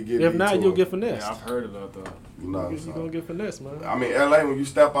easily get. If not, you'll get finessed. Yeah, I've heard of that though. You know, you're gonna get finessed, man. I mean, LA, when you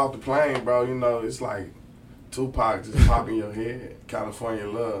step off the plane, bro, you know, it's like Tupac just popping your head. California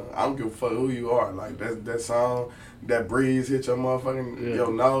Love. I don't give a fuck who you are. Like that song, that breeze hit your motherfucking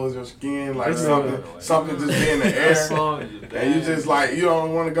your nose, your skin, like something just be in the air. And you just like, you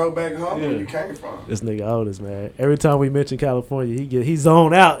don't want to go back home where you came from. This nigga Otis, man. Every time we mention California, he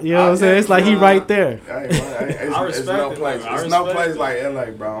zone out. You know what I'm saying? It's like he right there. It's no place. It's no place like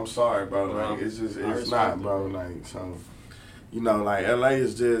LA, bro. I'm sorry, bro. Like it's not, bro. Like so, you know, like LA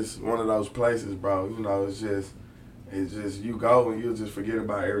is just one of those places, bro. You know, it's just you go and you'll just forget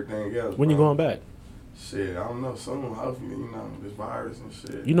about everything else. When you going back? Shit, I don't know. Soon, hopefully, you know, this virus and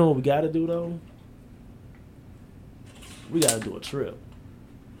shit. You know what we gotta do though? We gotta do a trip.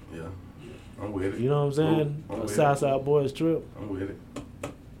 Yeah, I'm with it. You know what I'm saying? A Southside Boys trip. I'm with it.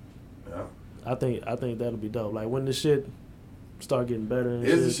 Yeah. I think that'll be dope. Like when the shit start getting better. And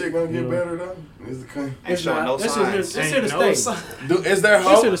Is shit, the shit gonna you get know? better though? Is the It's showing not. no This signs. is here to stay. Is there It's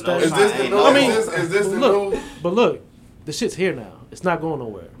hope? here to stay. Is this the new? I mean, is this the look, new? but look, the shit's here now. It's not going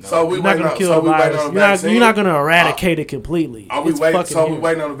nowhere. So we You're not waiting gonna on. kill So the we waiting virus. on the vaccine. You're not gonna eradicate it completely. Are we It's waiting? fucking So we here.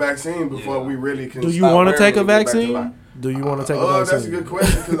 waiting on the vaccine before we really can. Do you want to take a vaccine? Do you want to take a vaccine? That's a good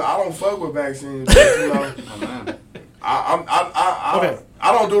question because I don't fuck with vaccines. But, you know, Okay.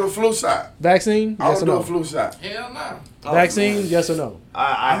 I don't do the flu shot. Vaccine? I Yes or don't do no? a flu shot. Hell no. Vaccine? Yes or no?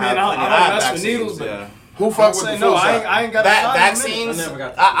 I mean, I don't mess with needles, but Who fuck with the flu no, shot? I ain't got a shot. Vaccines. I never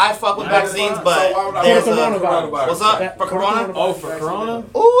got I fuck with vaccines, but there's For a coronavirus. what's up for corona? Oh, for corona?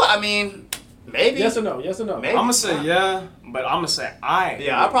 Ooh, I mean, maybe. Yes or no? Yes or no? Maybe. I'm gonna say yeah, but I'm gonna say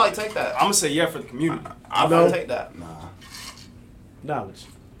Yeah, I'll probably take that. I'm gonna say yeah for the community. I'll No. probably take that. Knowledge.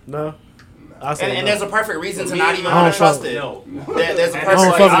 No. I say And no. there's a perfect reason to Me, not even I don't trust fuck- it. No. There's a I perfect don't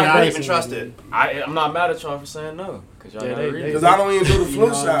reason fuck to with not even vaccines, trust man. it. I'm not mad at y'all for saying no, cause y'all Yeah, got they- reasons. Because I don't even do the You flu know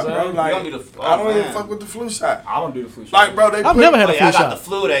what shot, I'm bro. saying? Like, You don't do the- I don't even man. fuck with the flu shot. I don't do the flu shot. Like, bro, they I've put, never had a Oh, flu yeah, I got shot. the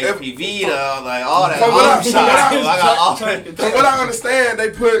flu, the HPV, like all that. From All what I- them from shots. what I- I got all that. From what I understand, they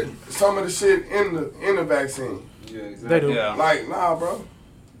put some of the shit in the vaccine. Yeah, exactly. They do. Yeah. Like, nah, bro.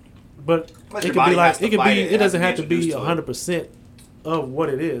 But But it your could body be like has to it could fight be. it. It doesn't It has have to to be be introduced to it. 100% of what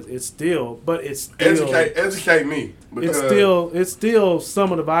it is. It's still, but it's still. Educate me. Because It's still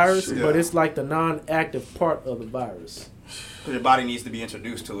some of the virus, Yeah. but it's like the non-active part of the virus. Your body needs to be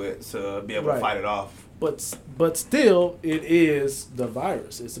introduced to it to be able Right. to fight it off. But still, it is the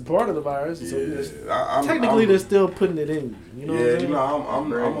virus. It's a part of the virus. So it's, I'm, technically, I'm, they're still putting it in you. You know what I'm yeah, saying? you know,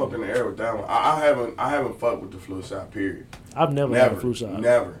 I'm up in the air with that one. I haven't fucked with the flu shot. Period. I've never had a flu shot.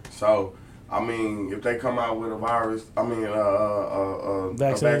 Never. So, I mean, if they come out with a virus, I mean, a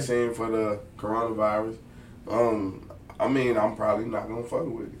vaccine for the coronavirus, I mean, I'm probably not gonna fuck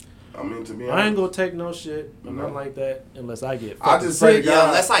with it. I mean, to be honest, I ain't gonna take no shit or No. nothing like that unless I get. I fucking just pray sick. to Yeah, God.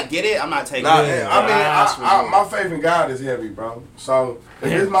 unless I get it, I'm not taking Nah, it. I mean, my faith in God is heavy, bro. So if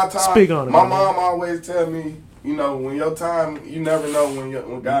Yeah. it's my time, Speak on it, my man. mom always tell me, you know, when your time, you never know when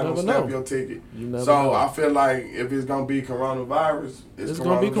God never will snap know. your ticket. You never So know. I feel like if it's gonna be coronavirus, It's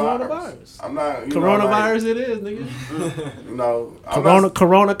gonna be coronavirus. I'm not Coronavirus, it is, nigga. You know,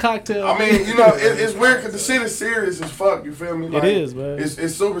 Corona cocktail. I mean, you know, it's weird because the shit is serious as fuck. You feel me? It is, man.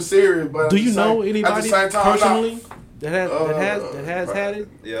 It's super serious. But Do at you the same- know at the anybody same time, I'm not- personally that has had it?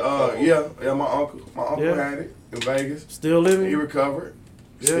 Yeah, my uncle Yeah. had it in Vegas. Still living? He recovered.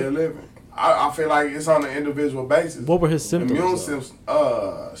 Yeah. Still living. I feel like it's on an individual basis. What were his symptoms, Immune though?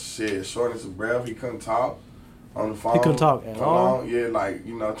 symptoms. Shortness of breath. He couldn't talk on the phone. He couldn't talk at for all? long. Yeah, like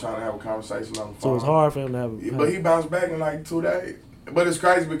trying to have a conversation on the phone. So it's hard for him to have. Yeah, but he bounced back in like 2 days. But it's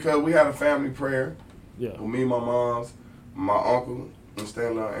crazy because we had a family prayer. Yeah. With me, my mom's, my uncle, and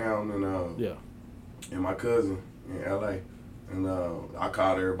Stanley Elm, and my cousin in L.A. And I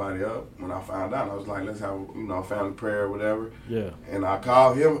called everybody up when I found out. I was like, let's have a family prayer or whatever. Yeah. And I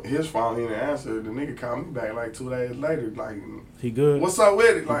called him, his phone, he didn't answer. The nigga called me back like 2 days later. Like, He good. what's up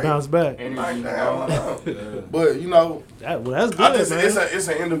with it? He Like, bounced back. Like, damn. But that's good, man. it's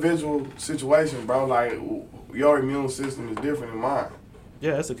an individual situation, bro. Like, your immune system is different than mine.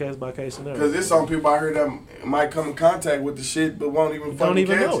 Yeah, it's a case by case scenario. Because there's some people out here that might come in contact with the shit but won't even Don't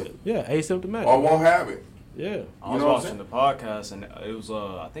even catch know it. Yeah, asymptomatic. Or won't have it. Yeah. I was watching the podcast and it was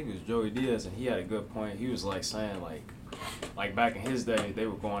I think it was Joey Diaz and he had a good point. He was like saying like back in his day they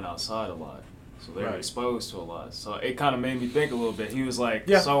were going outside a lot, so they were exposed to a lot. So it kind of made me think a little bit. He was like,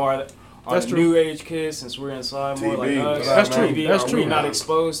 so are That's the true. new age kids, since we're inside more like us, That's true. TV, That's are true. we not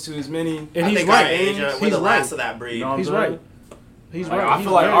exposed to as many? And I he's think right. our age, we're He's the last right. of that breed. You know what I'm He's saying? right. He's Like, right. I He's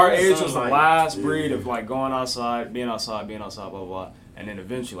feel like right. our age was the Like, last breed of like going outside, being outside, blah blah, and then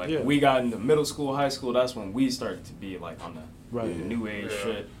eventually like we got into middle school, high school. That's when we started to be like on the new age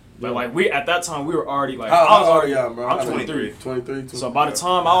shit. But like we at that time we were already like How I was old already are y'all, bro? I'm 23. 23. So by the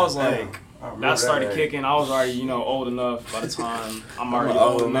time I was like remember that started that age. kicking, I was already old enough. By the time I'm already an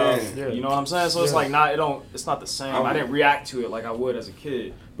old old enough, man. Yeah. you know what I'm saying? So it's Yeah. like it's not the same. I didn't react to it like I would as a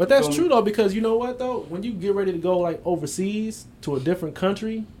kid. But that's Feel me? true though, because you know what though, when you get ready to go like overseas to a different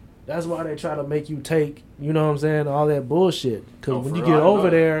country, that's why they try to make you take, you know what I'm saying, all that bullshit. Because when for you real, get I over know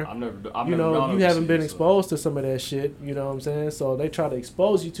there, that. I've never you gone know, you haven't been overseas, so- exposed to some of that shit. You know what I'm saying? So they try to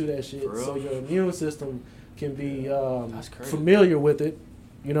expose you to that shit, For real? so your immune system can be That's crazy. familiar with it.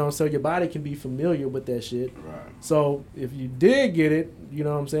 You know, so your body can be familiar with that shit. Right. So if you did get it, you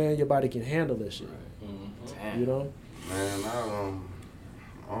know what I'm saying, your body can handle that shit. Damn. You know? Man,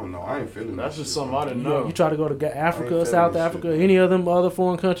 I don't know. I ain't feeling That's that just shit, something bro. I didn't You, know. you try to go to Africa, feeling South this Africa, shit, man. any of them other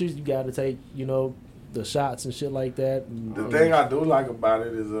foreign countries, you got to take, you know, the shots and shit like that. And, The thing I do like about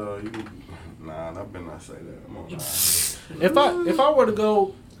it is, I better not say that. I'm on If I were to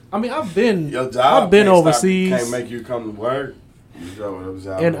go, I mean, I've been Your job I've been can't overseas. Can't make you come to work. You go to the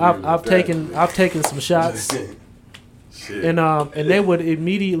job And with I've that. taken some shots, Shit. and they would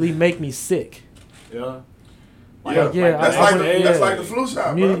immediately make me sick. Yeah. Yeah, that's yeah. like the flu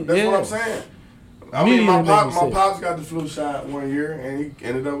shot, bro. That's what I'm saying. I mean, my pops got the flu shot one year, and he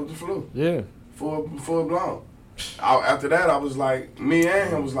ended up with the flu. Yeah. Full blown. After that, I was like, me and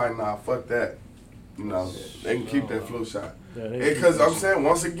him was like, nah, fuck that. You know, they can keep that flu shot. Because I'm saying,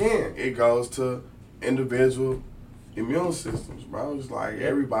 once again, it goes to individual immune systems, bro. It's like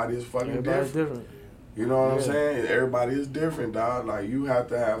everybody is fucking different. You know what I'm saying? Everybody is different, dog. Like, you have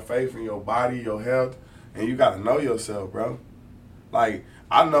to have faith in your body, your health, and you got to know yourself, bro. Like,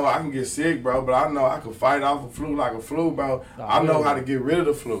 I know I can get sick, bro, but I know I can fight off a flu like a flu, bro. I know how to get rid of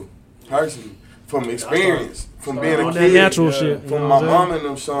the flu, personally, from experience, from being a kid, natural shit, from my mom and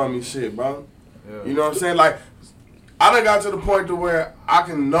them showing me shit, bro. Yeah. You know what I'm saying? Like, I done got to the point to where I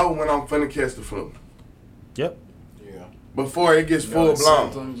can know when I'm finna catch the flu. Yep. Before it gets full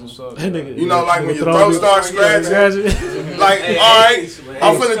blown. Nigga, You know, like when your throat starts scratching. Like, all right,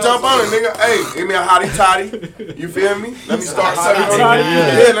 I'm finna jump on it, nigga. Hey, give me a hottie toddy. You feel me? Let me start sucking on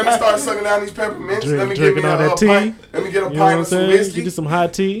it. Let me start sucking down these peppermints. Let me get me a pint. Let me get a pint of some whiskey. Get you some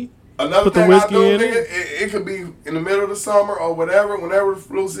hot tea. Another Put the thing whiskey I do, in nigga, it could be in the middle of the summer or whatever, whenever the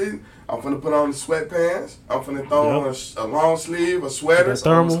flu season. I'm finna put on the sweatpants. I'm finna throw on a long sleeve, a sweater.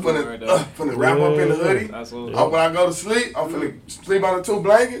 I'm finna wrap up in the hoodie. When I go to sleep, I'm finna sleep under 2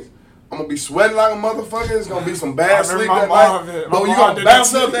 blankets. I'm gonna be sweating like a motherfucker. It's gonna be some bad sleep that night. But you gonna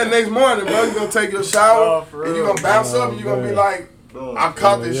bounce up that next morning, bro. You gonna take your shower and you gonna bounce up and you gonna be like, I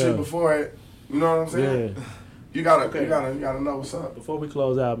caught this shit before it. You know what I'm saying? Yeah. You gotta know what's up. Before we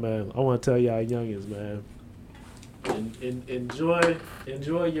close out, man, I want to tell y'all youngins, man.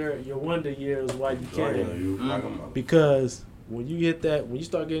 Enjoy your wonder years while you can, because when you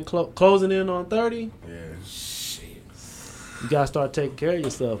start getting closing in on 30, you gotta start taking care of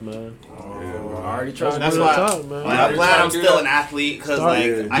yourself, man. That's why man. I'm glad I'm still an athlete, because I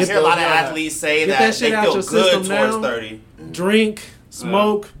hear a lot of athletes say that they feel good towards 30. Drink,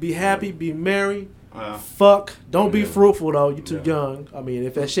 smoke, be happy, be merry. Fuck. Don't be fruitful though. You too young. I mean,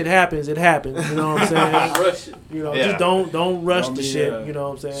 if that shit happens, it happens. You know what I'm saying? Rush it. You know, just don't rush the shit. You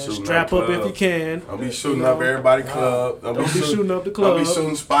know what I'm saying? Strap up if you can. Don't be shooting up everybody club. Don't be shooting up the club. Don't be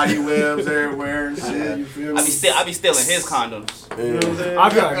shooting spidey webs everywhere and shit. You feel me? I be stealing his condoms. You know what I'm saying? I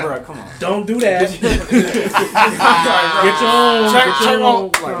be like, bro, come on. Don't do that. Get your own. Check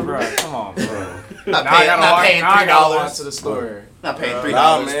on. Like, bro, come on, bro. Not paying $3 to the store. Not paying $3.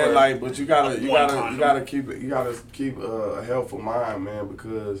 Nah, man, like, but you gotta keep a healthful mind, man,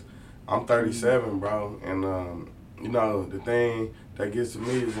 because I'm 37, bro, and you know, the thing that gets to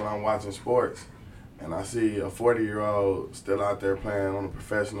me is when I'm watching sports and I see a 40-year-old still out there playing on a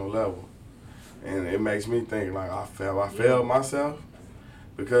professional level, and it makes me think like I failed myself.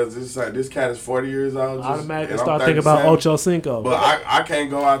 Because this cat is 40 years old. Automatically start thinking about Ocho Cinco. But I can't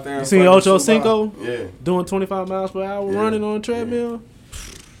go out there and see Ocho Cinco? Yeah. Doing 25 miles per hour running on a treadmill?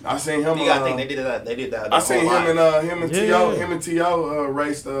 I seen him. You gotta think they did that. I seen him and T.O.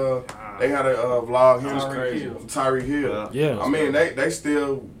 raced. They had a vlog. Tyreek Hill. Yeah. I mean, they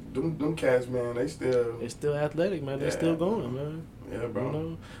still them cats, man. They still athletic, man. They're still going, man. Yeah, bro. You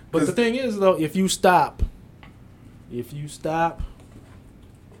know? But the thing is, though, if you stop,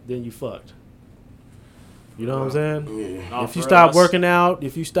 then you fucked. You know what I'm saying? Yeah. If you stop working out,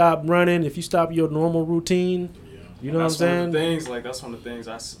 if you stop running, if you stop your normal routine, you know what I'm saying? One of the things, like, that's one of the things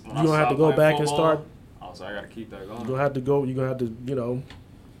you're going to have to go back and start. I was like, I got to keep that going. You're going to have to, you know,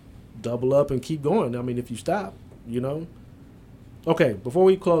 double up and keep going. I mean, if you stop, you know. Okay, before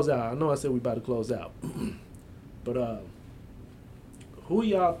we close out, I know I said we about to close out. But who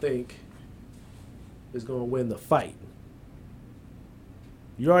y'all think is going to win the fight?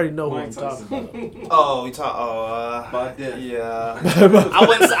 You already know who I'm talking about. By death. Yeah.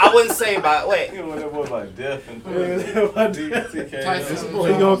 I wouldn't say by. Wait. You know that boy by death and He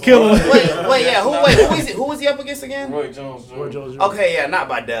gonna kill him. Wait. Yeah. Who is he up against again? Roy Jones Jr. Okay. Yeah. Not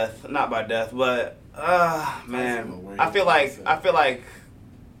by death. But man, I feel like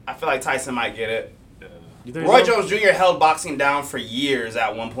Tyson might get it. Roy Jones Jr. held boxing down for years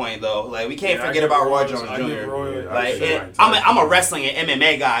at one point, though. Like, we can't forget about Roy Jones Jr. I'm a wrestling and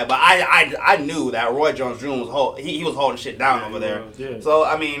MMA guy, but I knew that Roy Jones Jr. was holding shit down over there. Yeah. So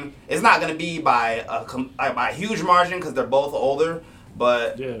I mean, it's not gonna be by a huge margin because they're both older.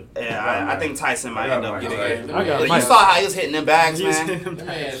 But I think Tyson might end up getting it. You saw how he was hitting them bags, man.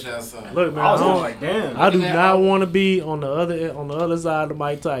 Look, man, I do not want to be on the other side of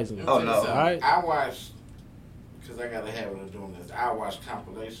Mike Tyson. Oh no! All right. I watched because I got a habit of doing this. I watch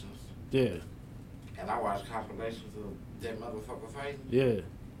compilations. Yeah. And I watch compilations of that motherfucker fighting. Yeah.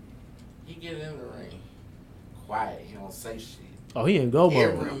 He get in the ring. Quiet. He don't say shit. Oh, he in go mode.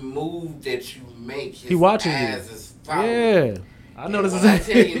 Every move that you make, his He watching eyes you. is following. Yeah. I know this is I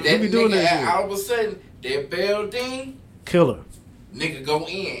tell you, he that be doing nigga, that shit. all of a sudden, that building, Killer. nigga go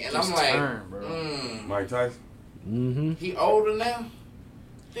in. And Just I'm like, turn, bro. Mike Tyson. Mm-hmm. he older now?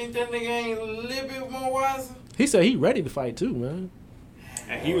 Think that nigga ain't a little bit more wiser? He said he ready to fight too, man.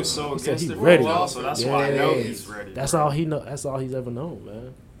 And he was so He said against he it for ready. a while, so that's why I know he's ready. That's all he know. That's all he's ever known,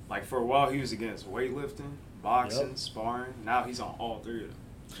 man. Like for a while, he was against weightlifting, boxing, Yep. sparring. Now he's on all three of them.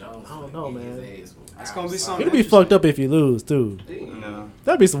 Jones I don't know, man. That's gonna be something. It'll be fucked up if you lose too. No.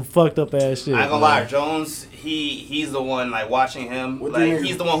 That'd be some fucked up ass shit. I ain't gonna man. lie, Jones. He's the one like watching him. What Like do you-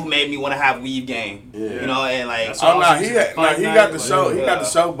 he's the one who made me want to have weave game. Yeah. You know, and like That's Oh no, awesome. he Fight got the night, show. like, He got the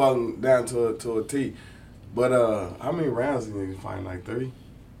show button down to a T. But how many rounds these niggas fighting? Like 3?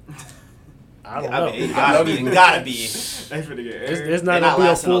 I don't I know. mean, it gotta be. It gotta be. They finna get It's aired. not They gonna not be a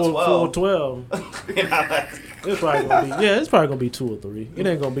lasting no full 12. 12. You know, like, It's probably gonna be it's probably gonna be 2 or 3. It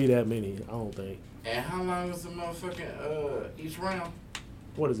ain't gonna be that many. I don't think. And how long is the motherfucking each round?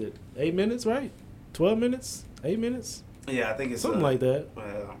 What is it? 8 minutes, right? 12 minutes? 8 minutes? yeah, I think it's Something like that.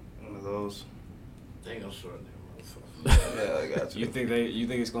 One of those. They gonna shorten that motherfucker. Yeah, I got You think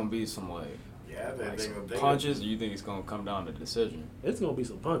it's gonna be some like Yeah, I think they some gonna punches, or you think it's gonna come down to decision? It's gonna be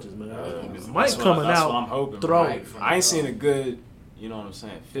some punches, man. That's Mike what- coming that's out what I'm hoping. bro. throwing. Mike from I ain't the seen a good, you know what I'm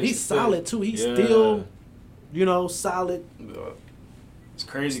saying. Fist He's to fist. solid too. He's Yeah. still, solid. It's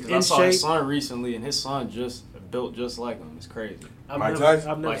crazy because I in saw his shape. son recently, and his son just built just like him. It's crazy. Mike Tyson?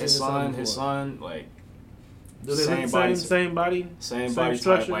 I've never Like seen his before. son, like Do they same look body- same body, same body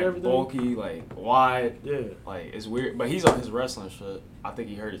structure, type, and like everything. bulky, like wide. Yeah. Like it's weird, but he's on his wrestling shit. I think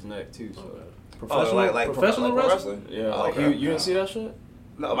he hurt his neck too. So Professional, like professional pro wrestling. yeah, Oh, like okay. you didn't see that shit?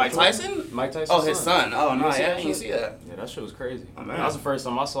 No, Mike Tyson. Mike Tyson. Oh, his son. Oh no, You see yeah, I that didn't shit? see that. Yeah, that shit was crazy. Oh, man. That was the first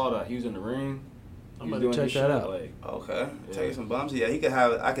time I saw that. He was in the ring. I'm He was gonna doing check his that shit, out. Like, Okay, Yeah. take some bumps. Yeah, he could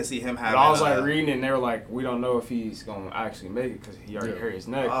have. I could see him but having. I was like reading it, and they were like, "We don't know if he's gonna actually make it because he already Yeah. hurt his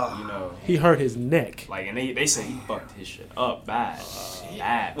neck." Ah. You know, He hurt his neck. like, and they said he fucked his shit up bad,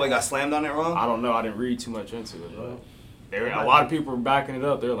 bad. What, got slammed on it wrong? I don't know. I didn't read too much into it, but a lot of people were backing it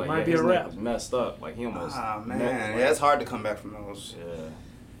up. They're like, might "Yeah, be a his neck wrap. was messed up. Like he almost." Ah man, neck- yeah, it's hard to come back from those. Yeah.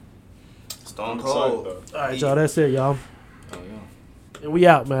 Stone I'm excited, cold. though. All right, y'all. That's it, y'all. Oh yeah. And we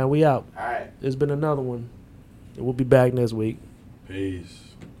out, man. We out. All right. It's been another one. And we'll be back next week. Peace.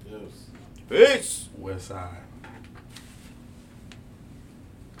 Yes. Peace. West Side.